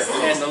look at here,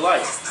 and the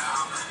light.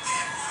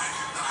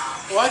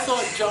 Well, I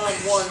thought John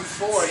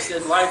 1:4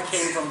 said life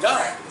came from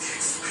God.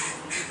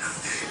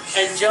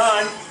 And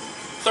John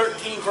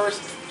 13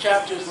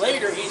 chapters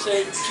later, he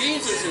said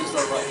Jesus is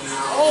the light.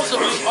 Also,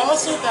 we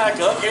also back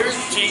up, here's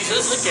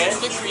Jesus again,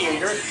 the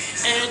creator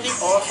and the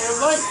author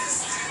of life.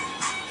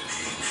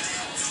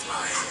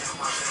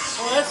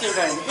 Well, that's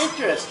kind of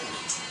interesting.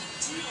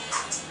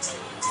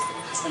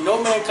 And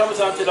no man comes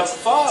unto the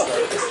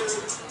Father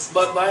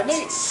but by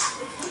me.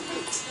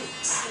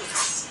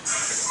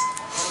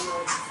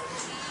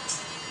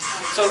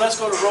 So let's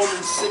go to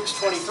Romans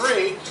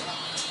 6:23.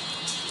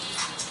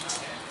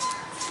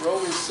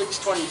 Romans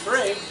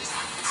 6:23.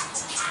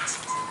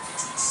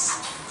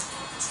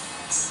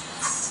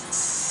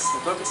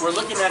 We're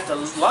looking at the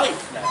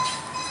life now.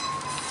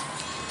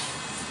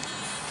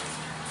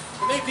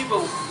 Many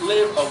people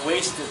live a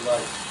wasted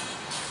life,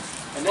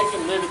 and they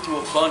can live it to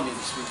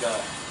abundance through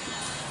God.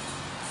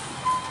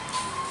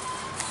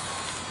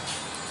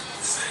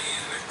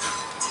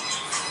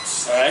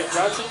 All right,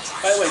 by the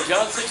way,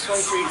 John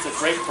 6:23 is a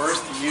great verse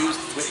to use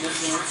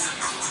witnessing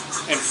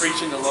and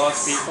preaching to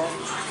lost people.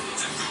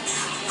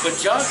 But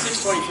John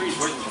 6:23 is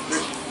working for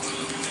Christians.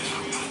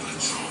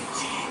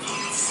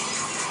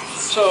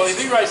 So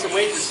if he writes the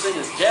wages of sin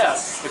is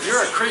death, if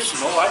you're a Christian,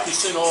 I can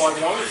sin all I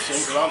want to sin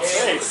because I'm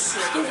saved, I'm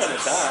still going to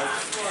die.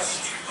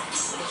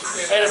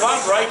 And if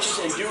I'm righteous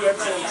and do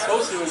everything I'm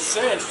supposed to in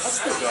sin, I'm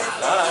still going to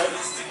die.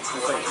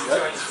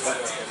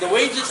 The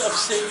wages of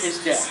sin is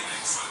death.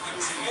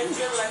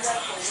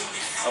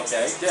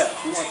 Okay, death.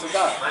 Who wants to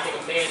die?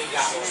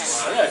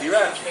 Yeah, you're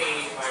right.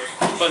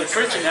 But the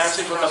Christian has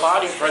it with the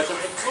body present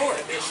in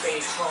glory.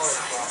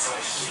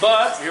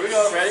 But, here we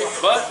go, ready?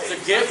 But the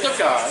gift of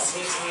God,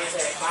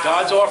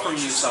 God's offering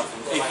you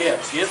something, a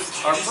gift.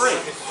 Gifts are free.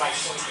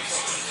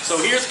 So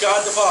here's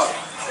God the Father.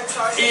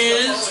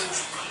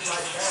 is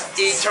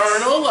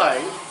eternal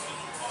life.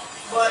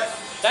 But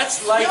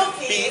That's life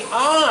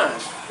beyond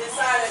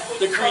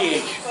the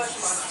creation.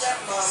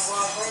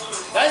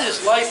 That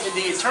is life in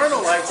the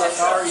eternal life that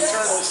our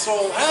eternal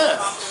soul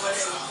has.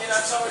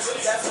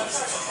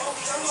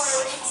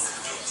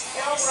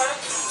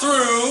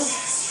 Through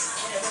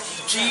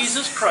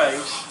Jesus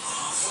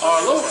Christ, our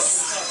Lord.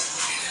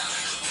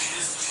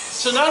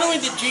 So not only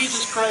did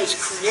Jesus Christ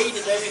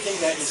created everything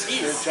that is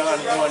here, John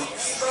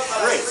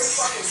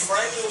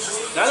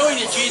 1:3. Not only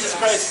did Jesus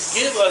Christ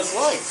give us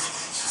life,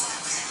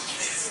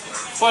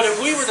 but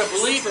if we were to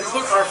believe and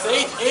put our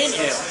faith in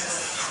Him,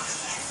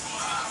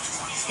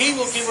 He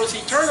will give us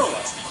eternal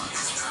life.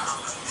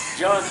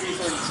 John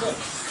 3:36.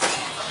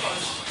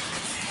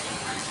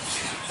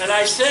 And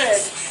I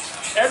said,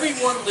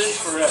 everyone lives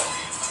forever,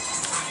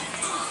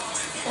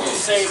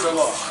 save the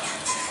lost.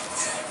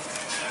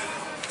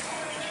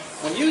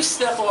 When you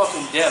step off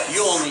in death,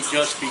 you only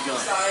just begun.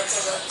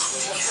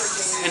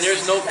 And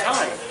there's no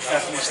time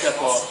after you step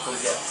off from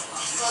death.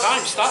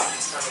 Time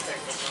stops.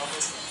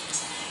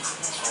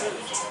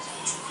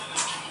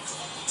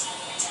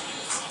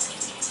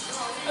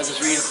 I was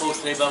reading a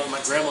post today about when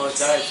my grandma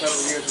died several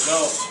years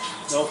ago.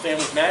 No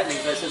family's mad at me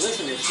because I said,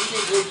 listen, if she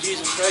didn't believe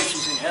Jesus Christ,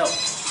 she's in hell.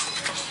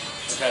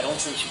 Which I don't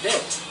think she did.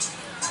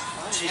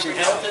 She's in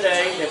hell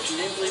today if she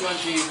didn't believe on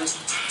Jesus,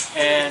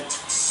 and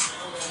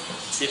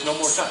there's no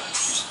more time.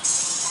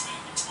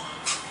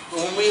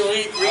 When we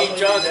read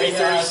John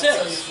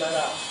 3:36,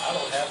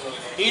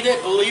 he that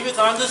believeth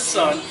on the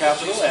Son,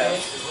 capital S,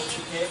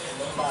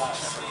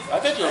 I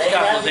bet those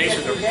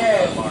capitalizations are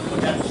marked.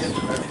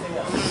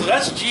 So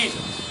that's Jesus.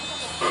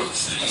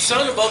 The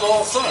Son above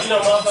all sons. Has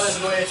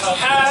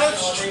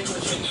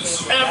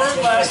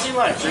everlasting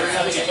life. There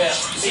it is again.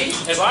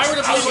 If I were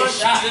to believe on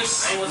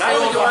Jesus, not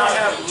only do I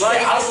have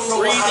life,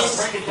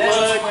 breathing,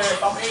 blood,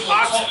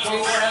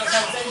 oxygen,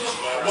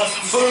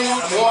 food,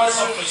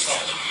 water,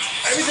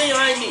 everything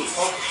I need.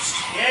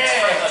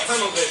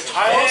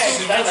 I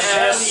also can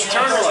have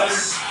eternal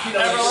life,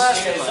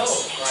 everlasting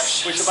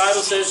life, which the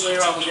Bible says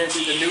later on we'll get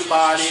into the new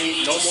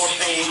body, no more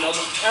pain, no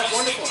more. That's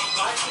wonderful.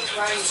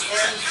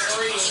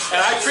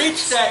 And I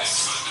preached that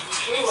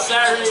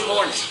Saturday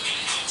morning.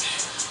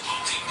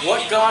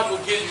 What God will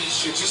give you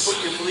if you put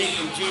your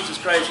belief in Jesus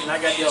Christ, and I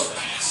got yelled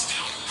at.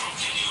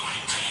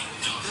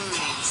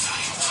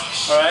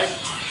 All right?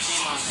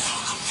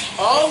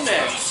 All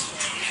men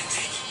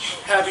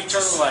have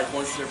eternal life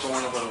once they're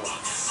born of a woman.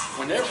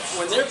 When they're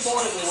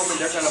born of a woman,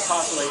 they're going to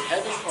populate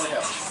heaven or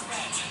hell.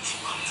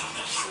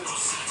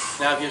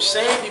 Now, if you're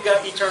saved, you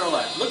got eternal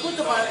life. Look what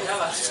the Bible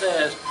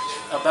says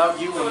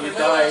about you when you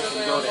die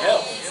and go to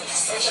hell.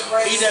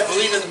 He that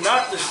believeth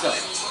not the Son.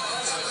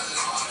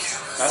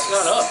 That's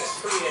not us.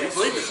 We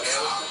believe the Son.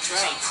 That's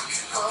right.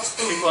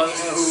 People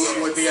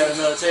who would be at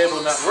another table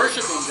not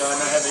worshiping God,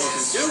 not having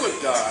anything to do with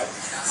God,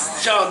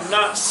 shall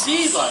not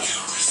see life.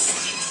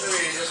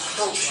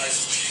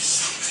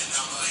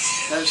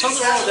 Now, there's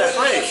something wrong with that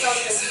phrase.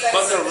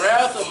 But the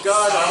wrath of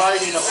God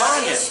abiding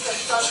upon him.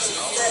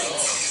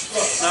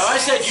 Now,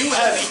 I said you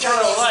have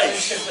eternal life.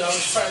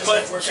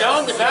 But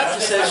John the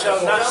Baptist says,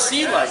 shall not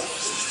see life.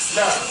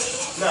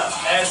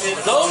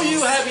 Though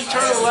you have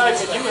eternal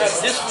life and you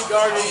have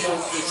disregarded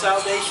the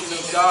salvation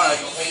of God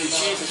through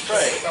Jesus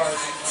Christ,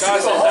 God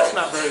says that's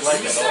not very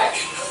life at all.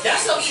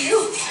 That's up to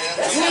you.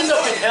 You end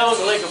up in hell in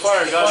the lake of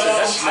fire, God said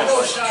that's not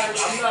life.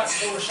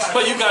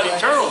 But you got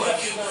eternal life.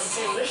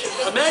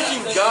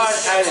 Imagine God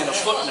adding a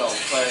footnote,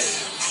 like,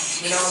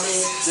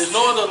 there's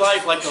no other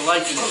life like the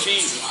life in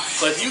Jesus.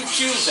 But if you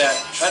choose that,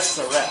 that's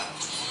the wrath.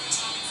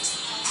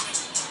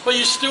 But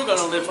you're still going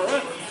to live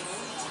forever.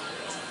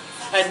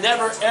 And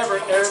never, ever,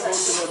 ever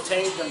to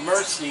obtain the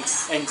mercy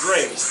and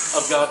grace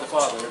of God the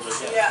Father ever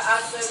again. Yeah, I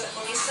said,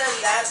 when you said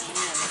that,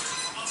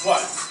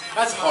 What?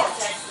 That's hard.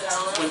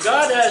 When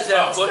God has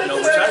that footnote,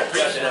 which I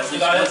preach at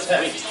least once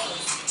a week,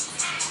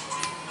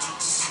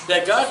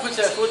 that God puts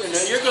that footnote in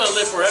there, you're going to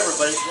live forever,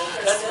 but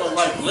that's no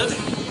life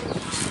living.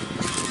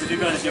 If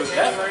you're going to do it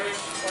that way.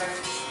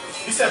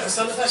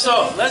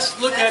 So, let's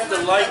look at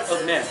the light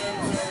of men.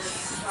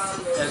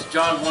 As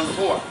John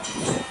 1:4.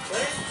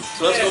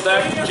 So let's go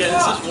back to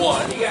Genesis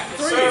 1:3.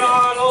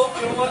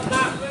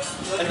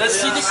 And let's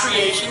see the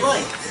creation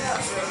light.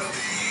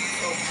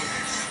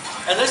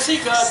 And let's see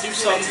God do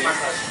something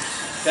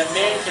that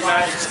man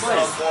cannot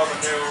explain.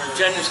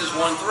 Genesis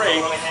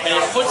 1:3. And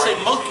it puts a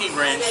monkey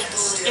wrench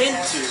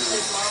into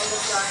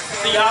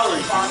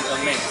theology of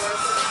man.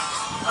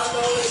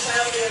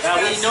 Now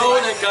we know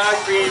that God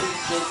created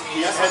the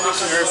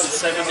heavens and earth in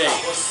 7 days.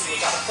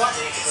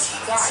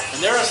 And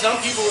there are some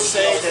people who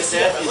say that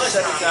that is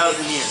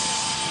 7,000 years.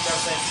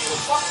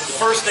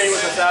 The first day was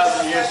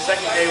 1,000 years, the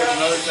second day was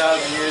another 1,000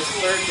 years,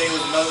 the third day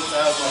was another 1,000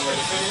 years,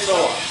 and so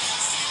on.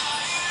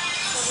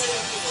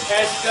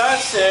 And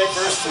God said,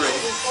 verse 3,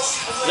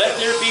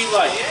 let there be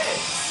light.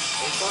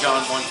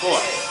 John 1:4,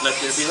 let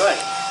there be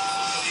light.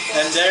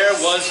 And there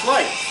was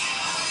light.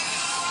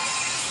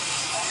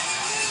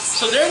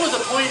 So there was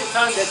a point in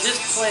time that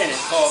this planet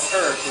called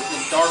Earth was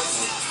in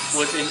darkness,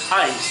 was in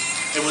ice,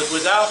 It was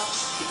without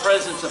the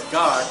presence of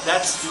God.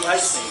 That's the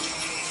ice age.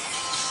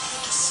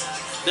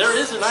 There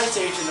is an ice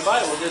age in the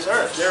Bible, this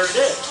earth. There it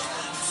is.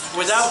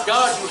 Without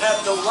God, you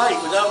have no light.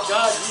 Without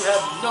God, you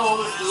have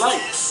no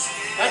light.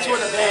 That's where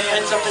the man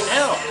ends up in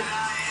hell.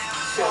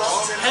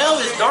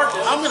 Hell is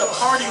darkness. I'm going to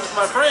party with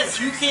my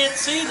friends. You can't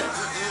see them.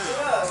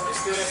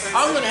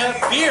 I'm going to have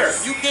beer.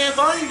 You can't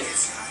find it.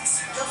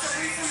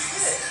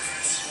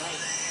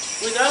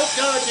 Without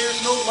God, there's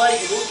no light.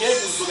 And we'll get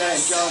into that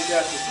in John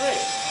chapter 3.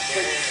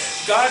 But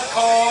God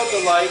called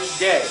the light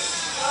day.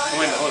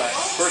 Wait a minute, hold on.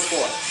 Verse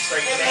 4.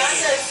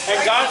 And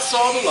God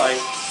saw the light,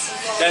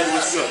 that it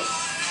was good.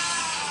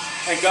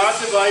 And God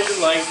divided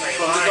the light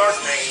from the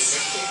darkness.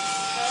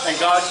 And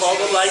God called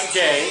the light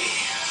day,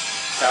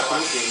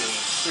 capital D.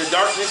 The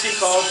darkness he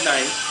called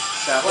night,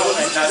 capital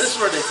N. Now this is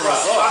where they throw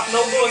us off.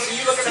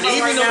 And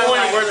even the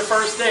morning were the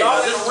first day.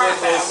 Now this is where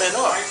they men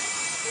off.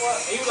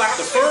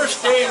 The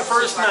first day and the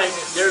first night,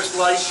 there's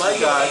light by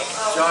God.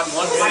 John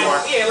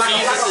 1:4.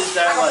 Jesus is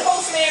that light.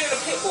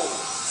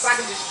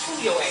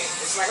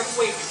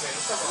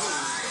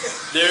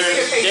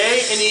 There's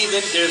day and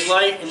evening, there's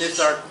light and there's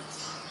darkness.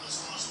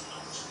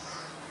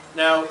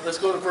 Now, let's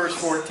go to verse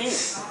 14.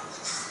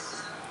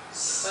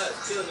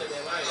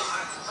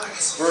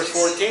 Verse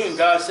 14,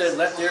 God said,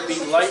 let there be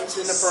lights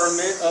in the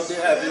firmament of the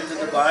heaven to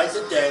divide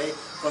the day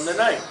from the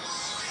night.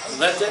 And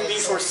let them be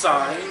for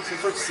signs and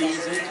for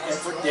seasons and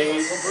for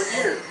days and for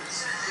years.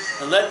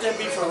 And let them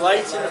be for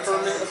lights in the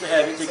firmament of the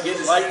heaven to give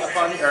light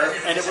upon the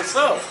earth. And it was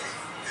so.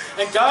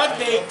 And God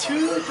made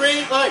two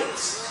great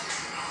lights.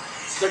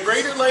 The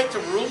greater light to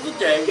rule the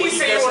day. What do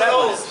you guess that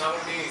was?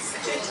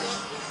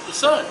 The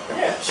sun.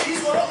 Yeah,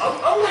 she's one of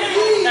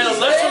And a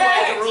lesser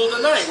light to rule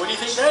the night. What do you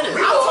think that is?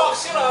 I'll talk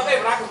shit all day,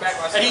 but I can back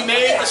myself. And he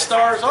made the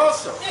stars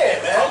also.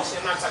 Yeah, man.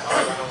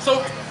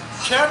 So,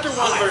 chapter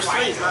 1, verse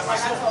 3 is not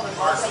myself.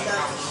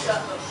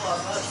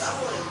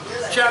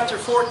 Chapter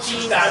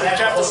 14,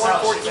 chapter 1,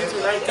 14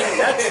 through 19,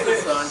 that's the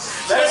sun.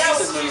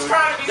 That's the moon.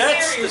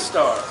 That's the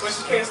stars. But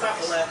she can't stop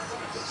the laugh.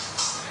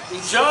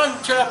 In John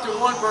chapter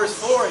 1, verse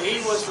 4, he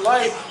was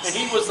light and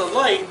he was the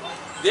light.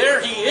 There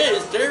he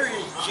is. There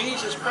is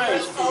Jesus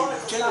Christ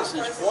in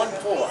Genesis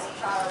 1:4.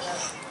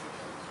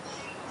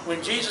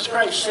 When Jesus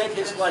Christ shed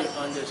his light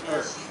on this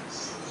earth.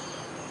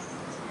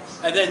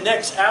 And then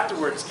next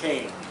afterwards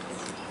came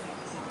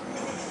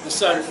the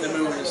sun, the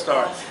moon, and the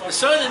stars. The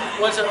sun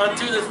wasn't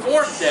unto the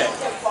fourth day.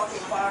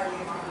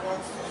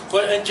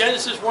 But in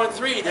Genesis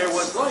 1:3 there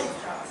was light.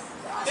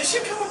 Did she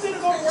come up there to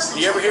go to work? Do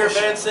you ever hear a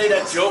man say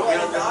that joke, you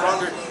know,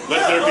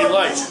 let there be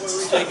light?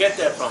 Where do you get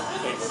that from?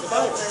 The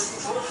Bible.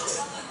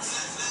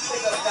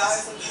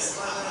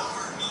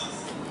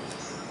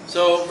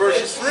 So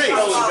verses 3,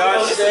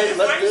 God said,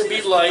 let there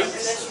be light,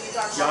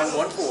 John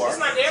 1:4,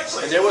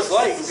 and there was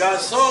light, and God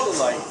saw the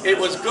light. It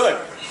was good.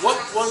 What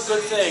one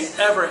good thing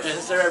ever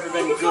has there ever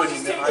been good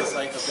in the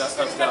eyesight of God?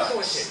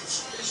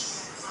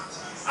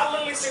 I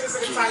literally see this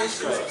in the time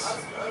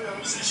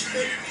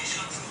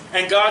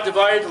And God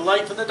divided the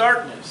light from the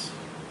darkness.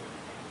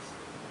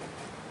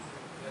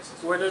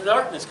 Where did the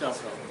darkness come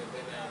from?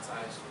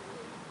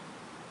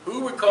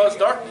 Who would cause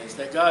darkness?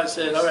 That God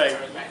said, all right,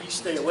 you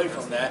stay away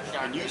from that,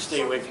 and you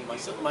stay away from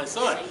my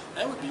son.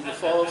 That would be the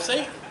fall of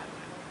Satan.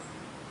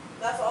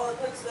 That's all the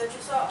clicks that you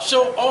saw.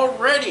 So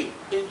already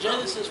in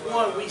Genesis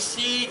 1, we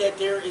see that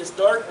there is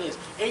darkness.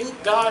 In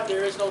God,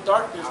 there is no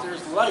darkness,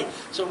 there's light.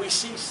 So we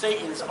see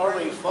Satan is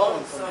already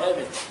fallen from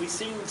heaven. We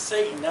see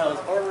Satan now is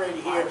already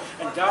here,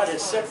 and God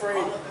has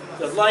separated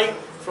the light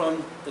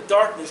from the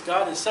darkness.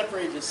 God has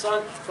separated the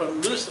sun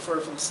from Lucifer,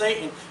 from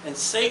Satan, and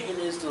Satan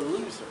is the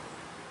loser.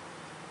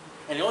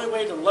 And the only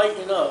way to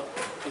lighten up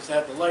is to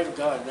have the light of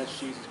God, and that's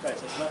Jesus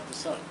Christ. That's not the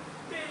sun.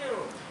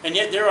 And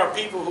yet there are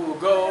people who will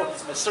go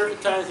at certain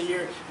times of the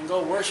year and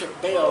go worship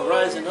Baal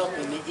rising up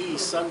in the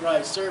east,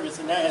 sunrise service,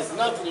 and that has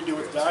nothing to do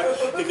with God,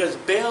 because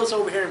Baal's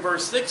over here in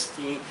verse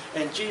 16,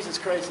 and Jesus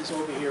Christ is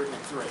over here in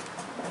 3.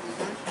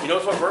 You know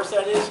what verse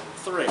that is?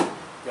 3.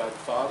 God the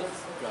Father,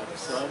 God the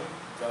Son,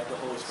 God the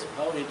Holy Spirit.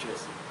 How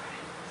interesting.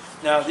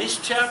 Now, these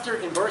chapter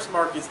and verse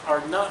markings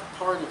are not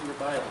part of your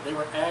Bible. They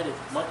were added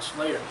much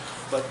later.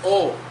 But,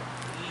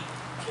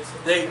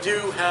 they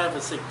do have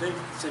a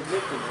significance of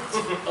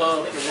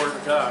the Word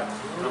of God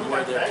and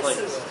where they're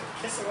placed.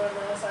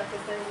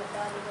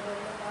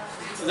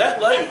 So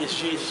that light is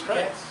Jesus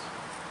Christ.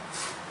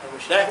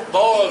 That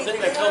ball of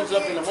thing that comes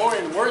up in the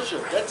morning in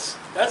worship, that's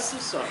the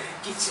sun.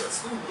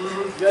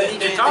 You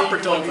need your copper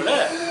tone for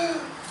that.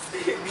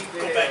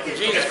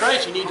 Jesus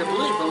Christ, you need to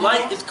believe. The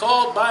light is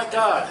called by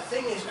God.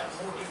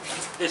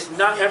 It's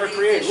not ever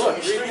created. Look,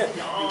 read it.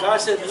 And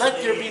God said,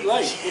 let there be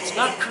light. It's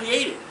not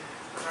created.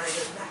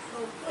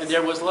 And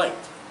there was light.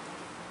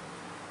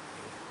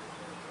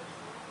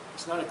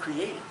 It's not a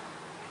created.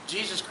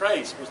 Jesus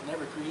Christ was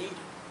never created.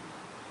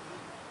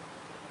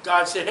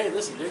 God said, hey,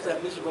 listen, there's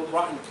that miserable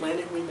rotten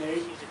planet we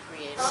made.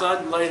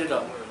 Sun, light it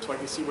up so I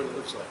can see what it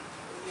looks like.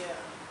 Yeah.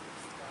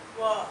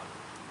 Well,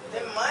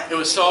 it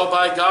was saw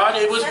by God.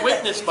 It was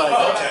witnessed by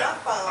God.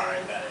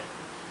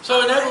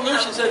 So in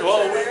evolution said,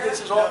 well,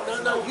 this is all,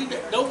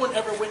 no one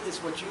ever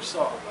witnessed what you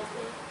saw.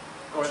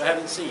 Or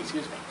haven't seen,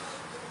 excuse me.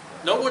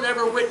 No one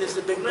ever witnessed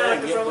the Big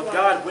Bang, yet but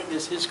God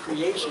witnessed his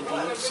creation,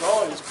 and he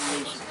saw his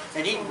creation,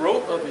 and he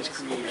wrote of his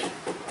creation.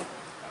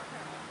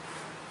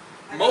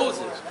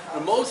 Moses,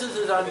 when Moses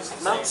is on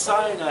Mount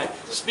Sinai,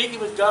 speaking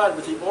with God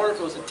with the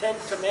oracles, the 10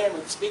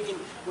 Commandments, speaking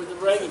with the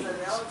writings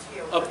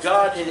of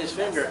God in his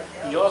finger,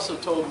 he also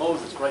told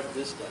Moses, write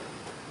this down.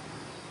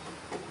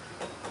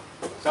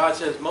 God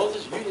says,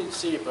 Moses, you didn't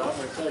see it, but I'm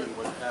going to tell you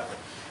what happened.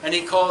 And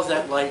he calls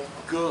that light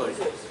good.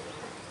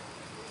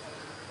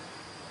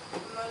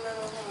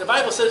 The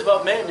Bible says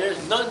about man, there's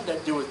none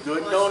that doeth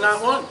good, no,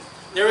 not one.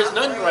 There is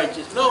none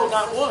righteous, no,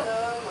 not one.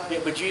 Yeah,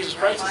 but Jesus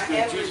Christ is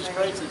good. Jesus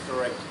Christ is the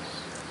righteous.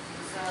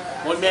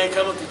 One man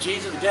come up to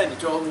Jesus, again, the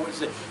Jehovah's Witness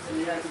said,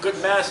 good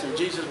master,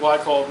 Jesus, why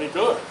called me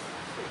good?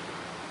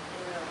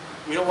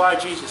 You know why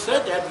Jesus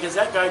said that? Because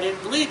that guy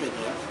didn't believe in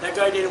him. That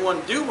guy didn't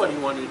want to do what he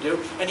wanted to do,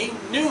 and he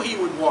knew he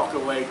would walk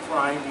away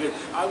crying because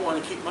I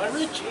want to keep my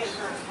riches.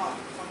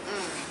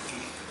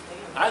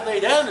 I lay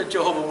down to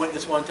Jehovah's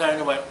Witness one time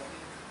and went,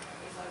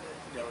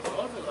 never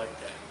thought of it like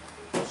that.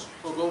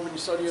 Well, go over and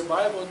study your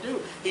Bible and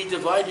do. He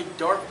divided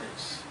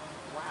darkness.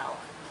 Wow.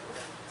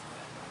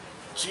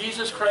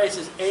 Jesus Christ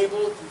is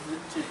able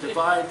to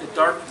divide the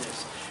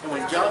darkness. And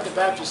when John the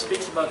Baptist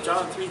speaks about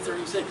John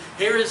 3:36,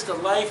 here is the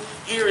life,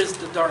 here is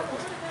the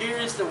darkness. Here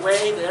is the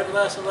way, the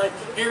everlasting life,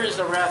 here is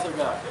the wrath of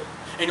God.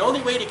 And the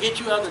only way to get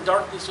you out of the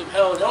darkness of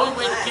hell, the only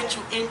way to get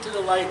you into the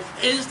light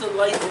is the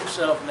light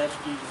himself, and that's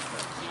Jesus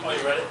Christ. Oh,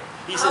 you ready?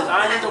 He says,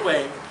 I am the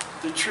way,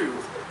 the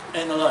truth,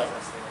 and the life.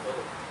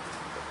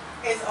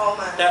 It's all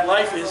mine. That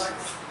life is,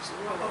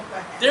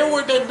 there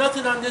would have been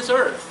nothing on this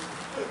earth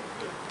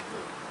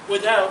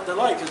without the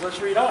light. Because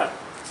let's read on.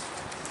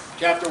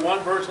 Chapter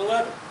 1, verse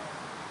 11.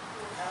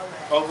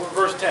 Oh,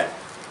 verse 10.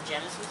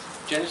 Genesis?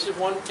 Genesis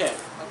 1:10.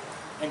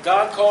 And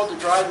God called the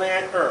dry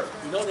land earth.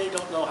 You know they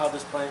don't know how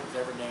this planet was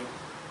ever named.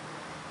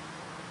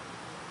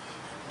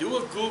 Do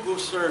a Google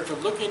search or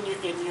look in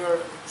your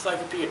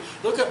encyclopedia.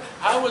 Look up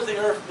how was the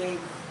earth named.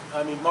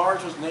 I mean,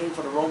 Mars was named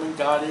for the Roman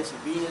goddess, and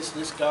Venus,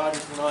 this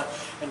goddess, and all that.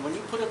 And when you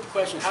put up the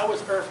question, how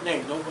was earth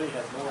named? Nobody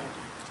has no idea.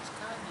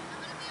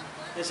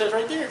 It says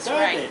right there,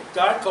 God named.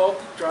 God called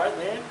the dry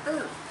land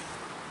earth.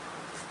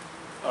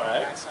 All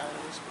right.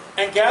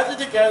 And gathered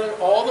together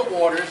all the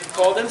waters,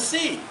 called them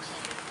seas.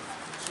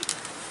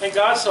 And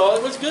God saw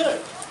it was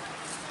good.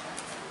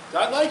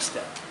 God likes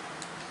that.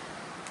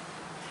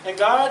 And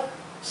God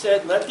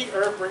said, let the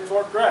earth bring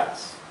forth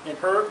grass, and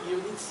herb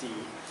yielding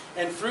seed,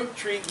 and fruit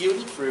tree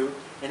yielding fruit,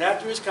 and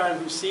after his kind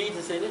whose seed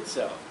is in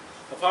itself,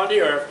 upon the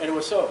earth, and it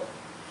was so.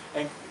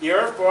 And the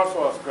earth brought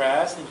forth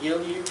grass, and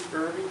yielding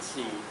herb and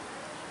seed,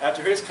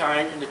 after his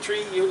kind, and the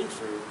tree yielding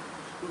fruit,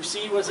 whose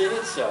seed was in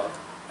itself,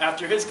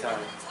 after his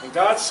kind. And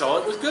God saw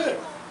it was good.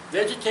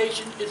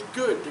 Vegetation is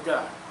good to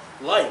God.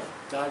 Life,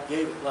 God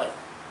gave it life.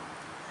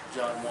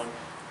 John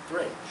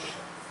 1:3.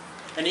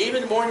 And the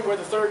even the morning were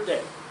the third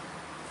day.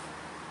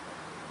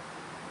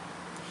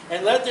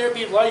 And let there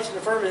be lights in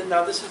the firmament.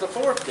 Now this is the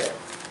fourth day.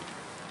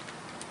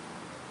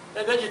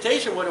 That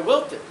vegetation would have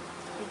wilted.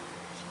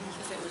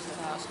 If it was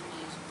 1,000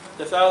 days.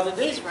 The 1,000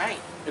 days. That's right.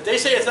 If they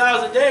say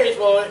 1,000 days,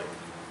 well,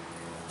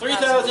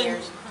 3,000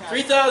 years.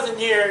 3,000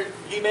 years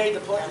he made the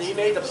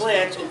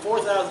plants, and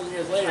 4,000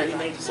 years later he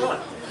made the sun.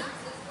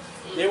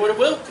 They would have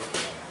wilted.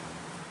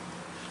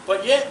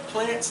 But yet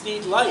plants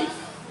need life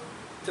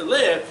to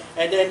live,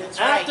 and then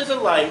after the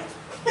light,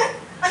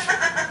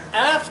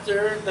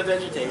 after the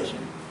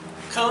vegetation,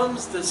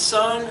 comes the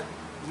sun,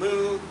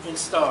 moon, and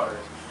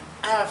stars.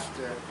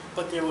 After,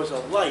 but there was a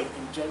light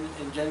in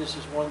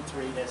Genesis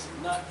 1:3 that's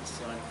not the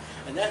sun,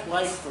 and that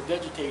light for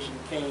vegetation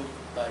came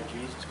by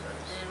Jesus Christ.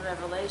 In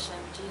Revelation,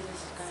 Jesus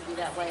is going to be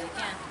that way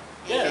again.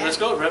 Yeah, Amen. let's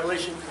go.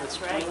 Revelation. That's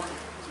right. 21. So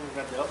we've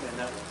got to help me on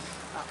that one.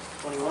 Oh.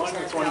 21 or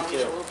Says 22?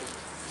 it always will be.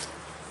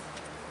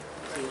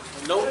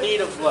 No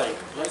need of light.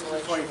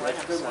 Genesis 24.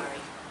 That's a good one. Sorry.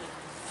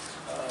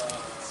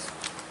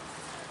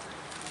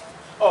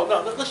 Oh,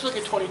 no, let's look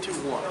at 22:1.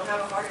 Don't have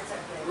a heart attack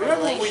today.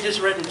 Remember what we just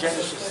read in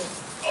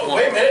Genesis? Oh,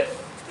 wait a minute.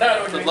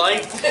 No, The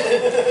light,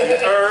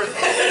 the earth,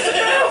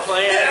 the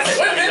plants,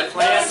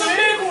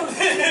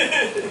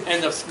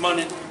 and the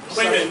money.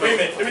 Wait a minute.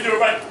 Let me do it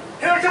right.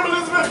 Here I come,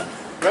 Elizabeth.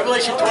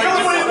 Revelation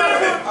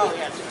 22:1. Oh,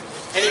 yes.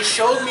 And he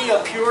showed me a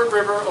pure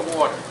river of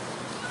water.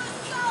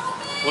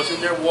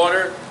 Wasn't there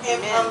water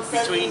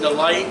between the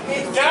light?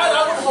 God,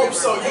 I would hope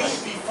so. You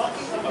should be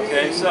fucking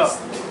Okay, so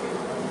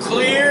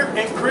clear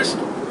and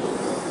crystal,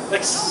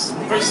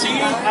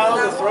 proceeding out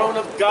of the throne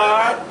of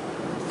God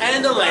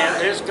and the Lamb.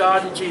 There's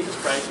God and Jesus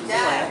Christ and the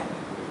Lamb.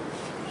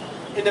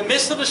 In the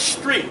midst of a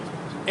street,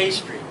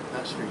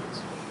 not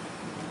streets,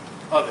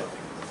 of it.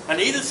 On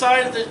either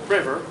side of the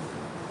river,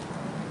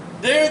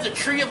 there's the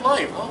tree of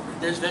life. Oh,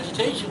 there's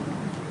vegetation.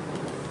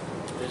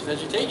 There's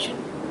vegetation.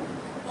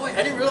 Boy,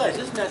 I didn't realize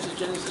this matches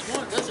Genesis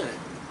 1, doesn't it?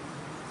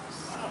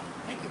 Wow,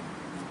 thank you.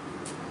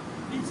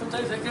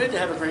 Sometimes it's good to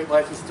have a great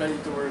life and study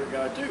the Word of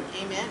God too.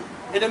 Amen.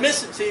 In the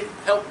midst of, see,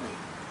 help me.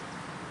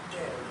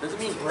 Doesn't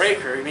mean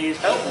breaker, it means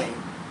help me.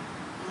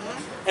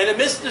 And in the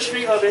midst of the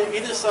street of it,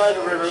 either side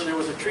of the river, there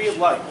was a tree of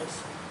life,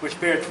 which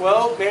bare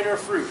 12 manner of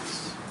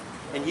fruits,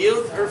 and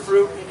yielded her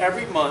fruit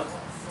every month,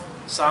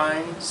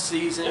 signs,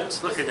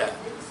 seasons. Look at that.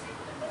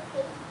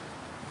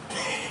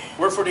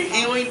 Were for the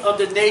healing of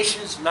the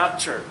nations, not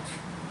church.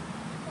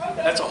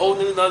 That's a whole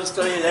new another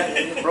study of that.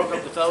 It broke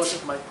up the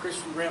fellowship my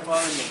Christian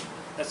grandfather and me.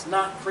 That's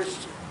not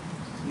Christian.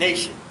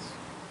 Nations.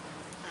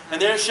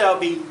 And there shall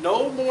be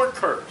no more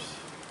curse.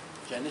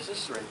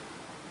 Genesis 3.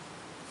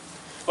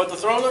 But the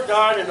throne of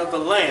God and of the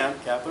Lamb,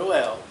 capital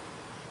L,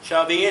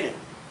 shall be in it.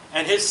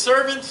 And his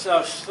servants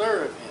shall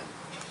serve him.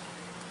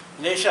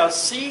 And they shall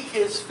see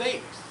his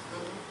face.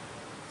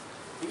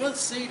 You're going to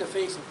see the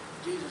face of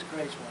Jesus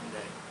Christ one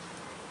day.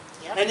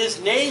 Yep. And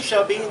his name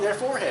shall be in their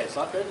foreheads.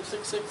 Not better than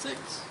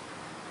 666.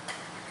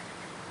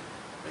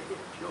 Make it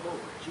Jehovah,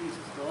 Jesus,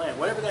 the Lamb.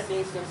 Whatever that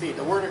name's going to be.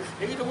 The word,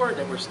 maybe the word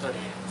that we're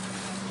studying.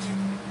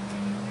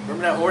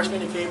 Remember that horseman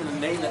that came in a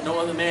name that no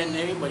other man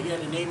named, but he had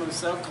a name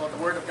himself called the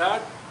Word of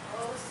God?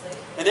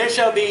 And there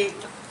shall be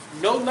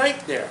no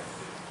night there.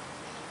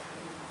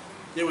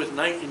 There was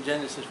night in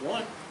Genesis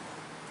 1.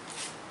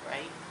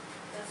 Right?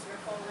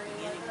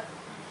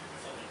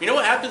 You know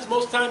what happens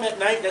most time at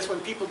night? That's when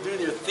people do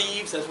their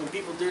thieves. That's when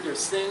people do their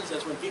sins.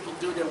 That's when people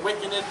do their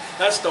wickedness.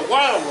 That's the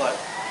wildlife.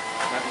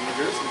 Not in New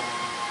Jersey.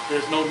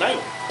 There's no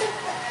night.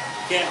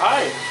 You can't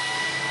hide.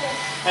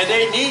 And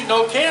they need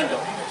no candle.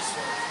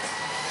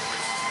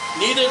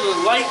 Neither the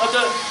light of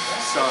the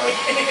sun.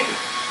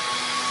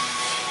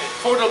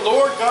 For the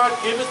Lord God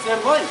giveth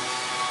them light.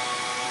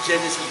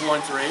 Genesis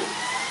 1:3.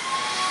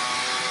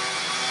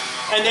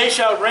 And they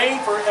shall reign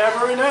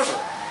forever and ever.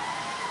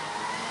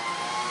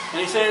 And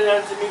he said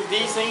unto me,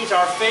 these things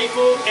are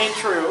faithful and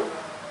true.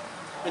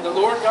 And the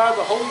Lord God,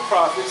 the holy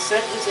prophet,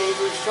 sent his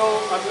angel to show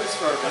unto his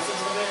servants,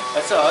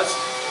 that's us,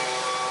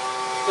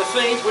 the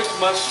things which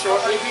must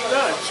shortly be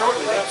done.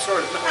 Shortly, not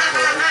short enough.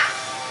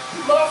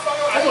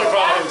 That's what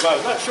problem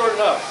about it. Not short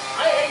enough.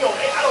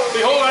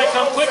 Behold, I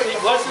come quickly.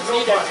 Blessed is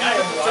he that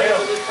keepeth the sayings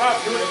of this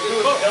prophet and of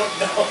this book.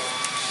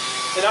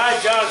 And I,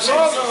 John,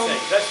 saw these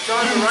things. That's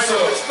John the writer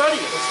who was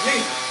studying.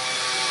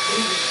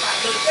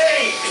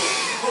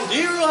 Do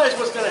you realize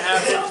what's going to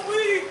happen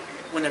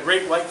when the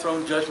great white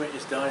throne judgment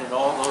is done and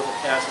all those are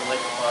cast in the lake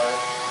of fire?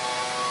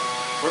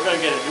 We're going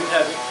to get a new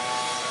heaven.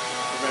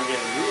 We're going to get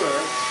a new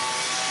earth.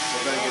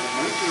 We're going to get a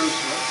new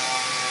Jerusalem.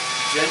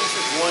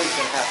 Genesis 1 is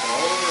going to happen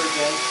all over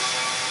again.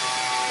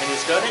 And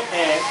it's going to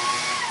end.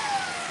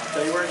 I'll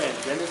tell you where it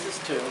ends. Genesis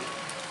 2.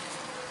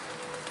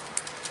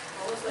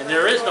 And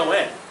there is no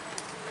end.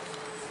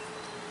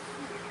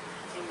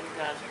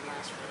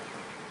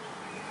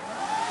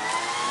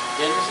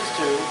 Genesis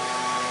 2.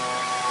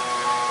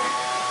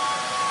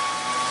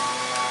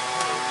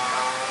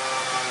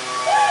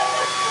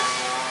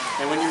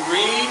 And when you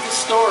read the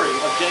story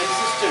of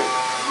Genesis 2,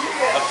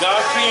 of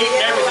God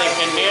creating everything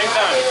and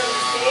mankind,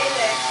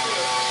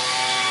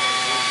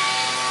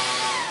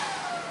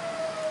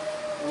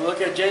 we look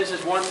at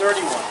Genesis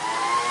 1:31.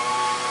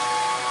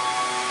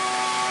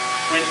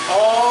 When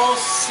all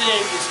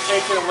sin is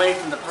taken away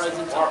from the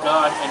presence of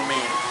God and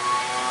man,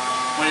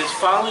 when it's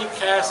finally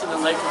cast in the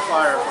lake of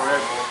fire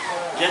forever,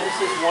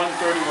 Genesis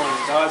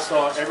 1:31, God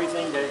saw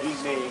everything that He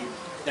made,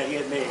 that He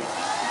had made,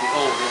 and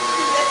behold, it was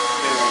very good.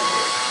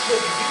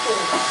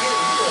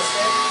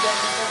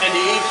 And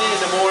the evening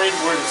and the morning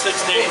were the 6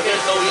 days, but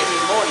there's no evening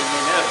and morning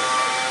in heaven.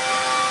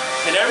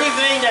 And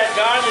everything that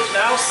God has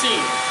now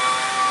seen,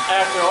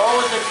 after all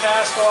has been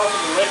cast off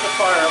in the lake of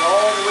fire,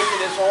 all the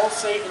wickedness, all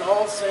Satan,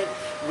 all sin,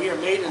 we are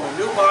made in a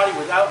new body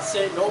without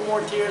sin, no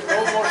more tears,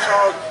 no more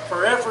sorrows,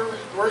 forever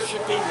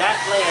worshiping that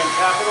Lamb,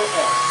 capital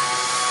L.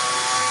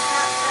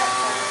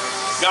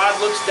 God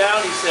looks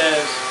down, He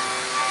says,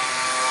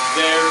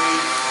 very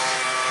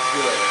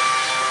good.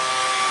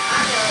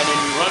 And then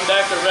you run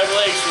back to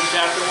Revelation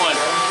chapter 1.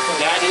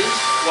 That is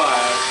why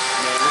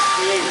man was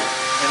created.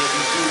 And if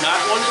you do not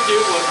want to do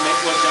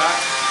what God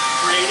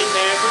created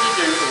man for to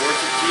do, to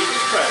worship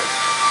Jesus Christ,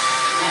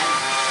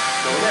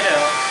 go to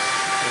hell,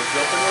 and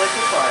jump in the lake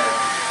of fire.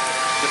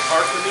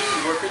 Depart from me,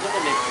 you workers of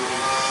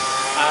iniquity.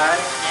 I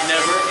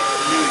never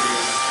knew you.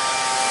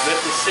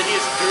 Let the city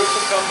of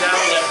Jerusalem come down,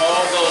 let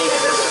all those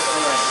worship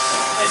the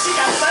Lamb. And she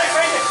got sight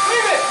right there. Wait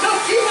a minute. No,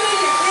 keep it in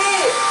your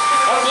head.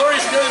 How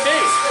glorious is it going to be?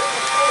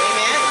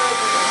 Amen.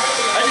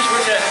 I just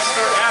wish that would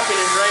start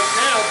happening right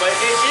now, but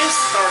it is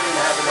starting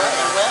to happen right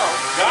now. Well,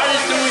 God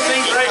is doing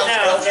things right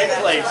now in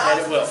place,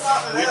 and it will.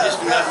 We just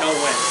do not know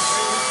when.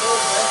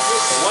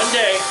 But one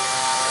day,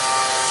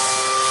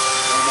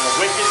 no more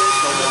wickedness,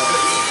 no more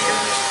evil,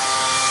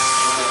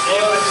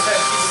 no more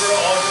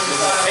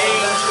pain,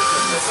 no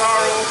more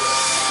sorrow,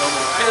 no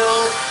more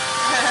pills.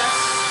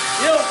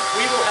 You know,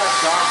 we will have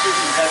doctors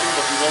in heaven,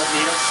 but we won't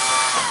need them.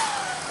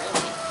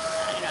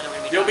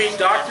 There'll be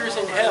doctors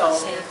in hell.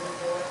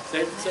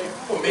 There'll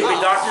be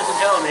doctors in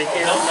hell and they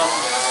can't help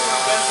nothing.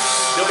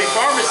 There'll be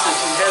pharmacists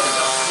in heaven.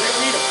 We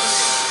don't need them.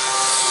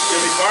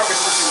 There'll be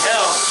pharmacists in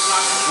hell.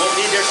 Won't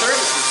need their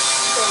services.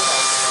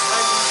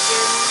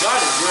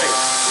 God is great.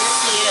 yes,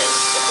 He is.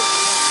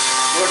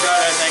 Lord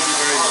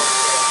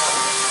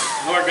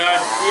God,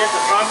 He has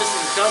the promises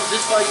to come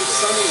just like His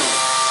Son alone.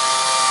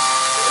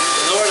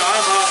 Lord,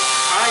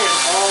 I am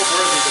all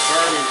worthy to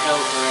burn in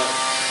hell forever.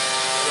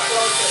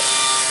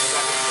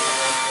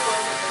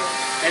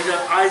 And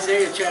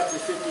Isaiah chapter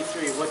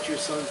 53, what your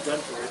Son's done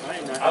for it.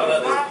 I am not.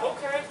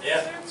 Okay.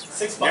 Yeah.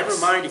 $6. Never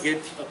mind to get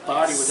a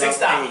body without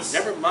pain.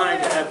 Never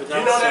mind to have without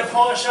You know that suffering.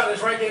 pawn shop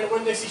is right there in the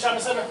Winn-Dixie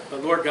Shopping Center?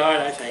 But Lord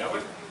God, I thank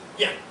you.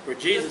 Yeah. For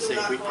Jesus'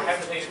 sake, we pray.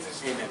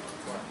 Amen.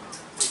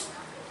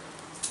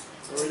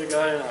 Glory to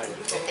God and I.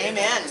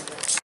 Amen.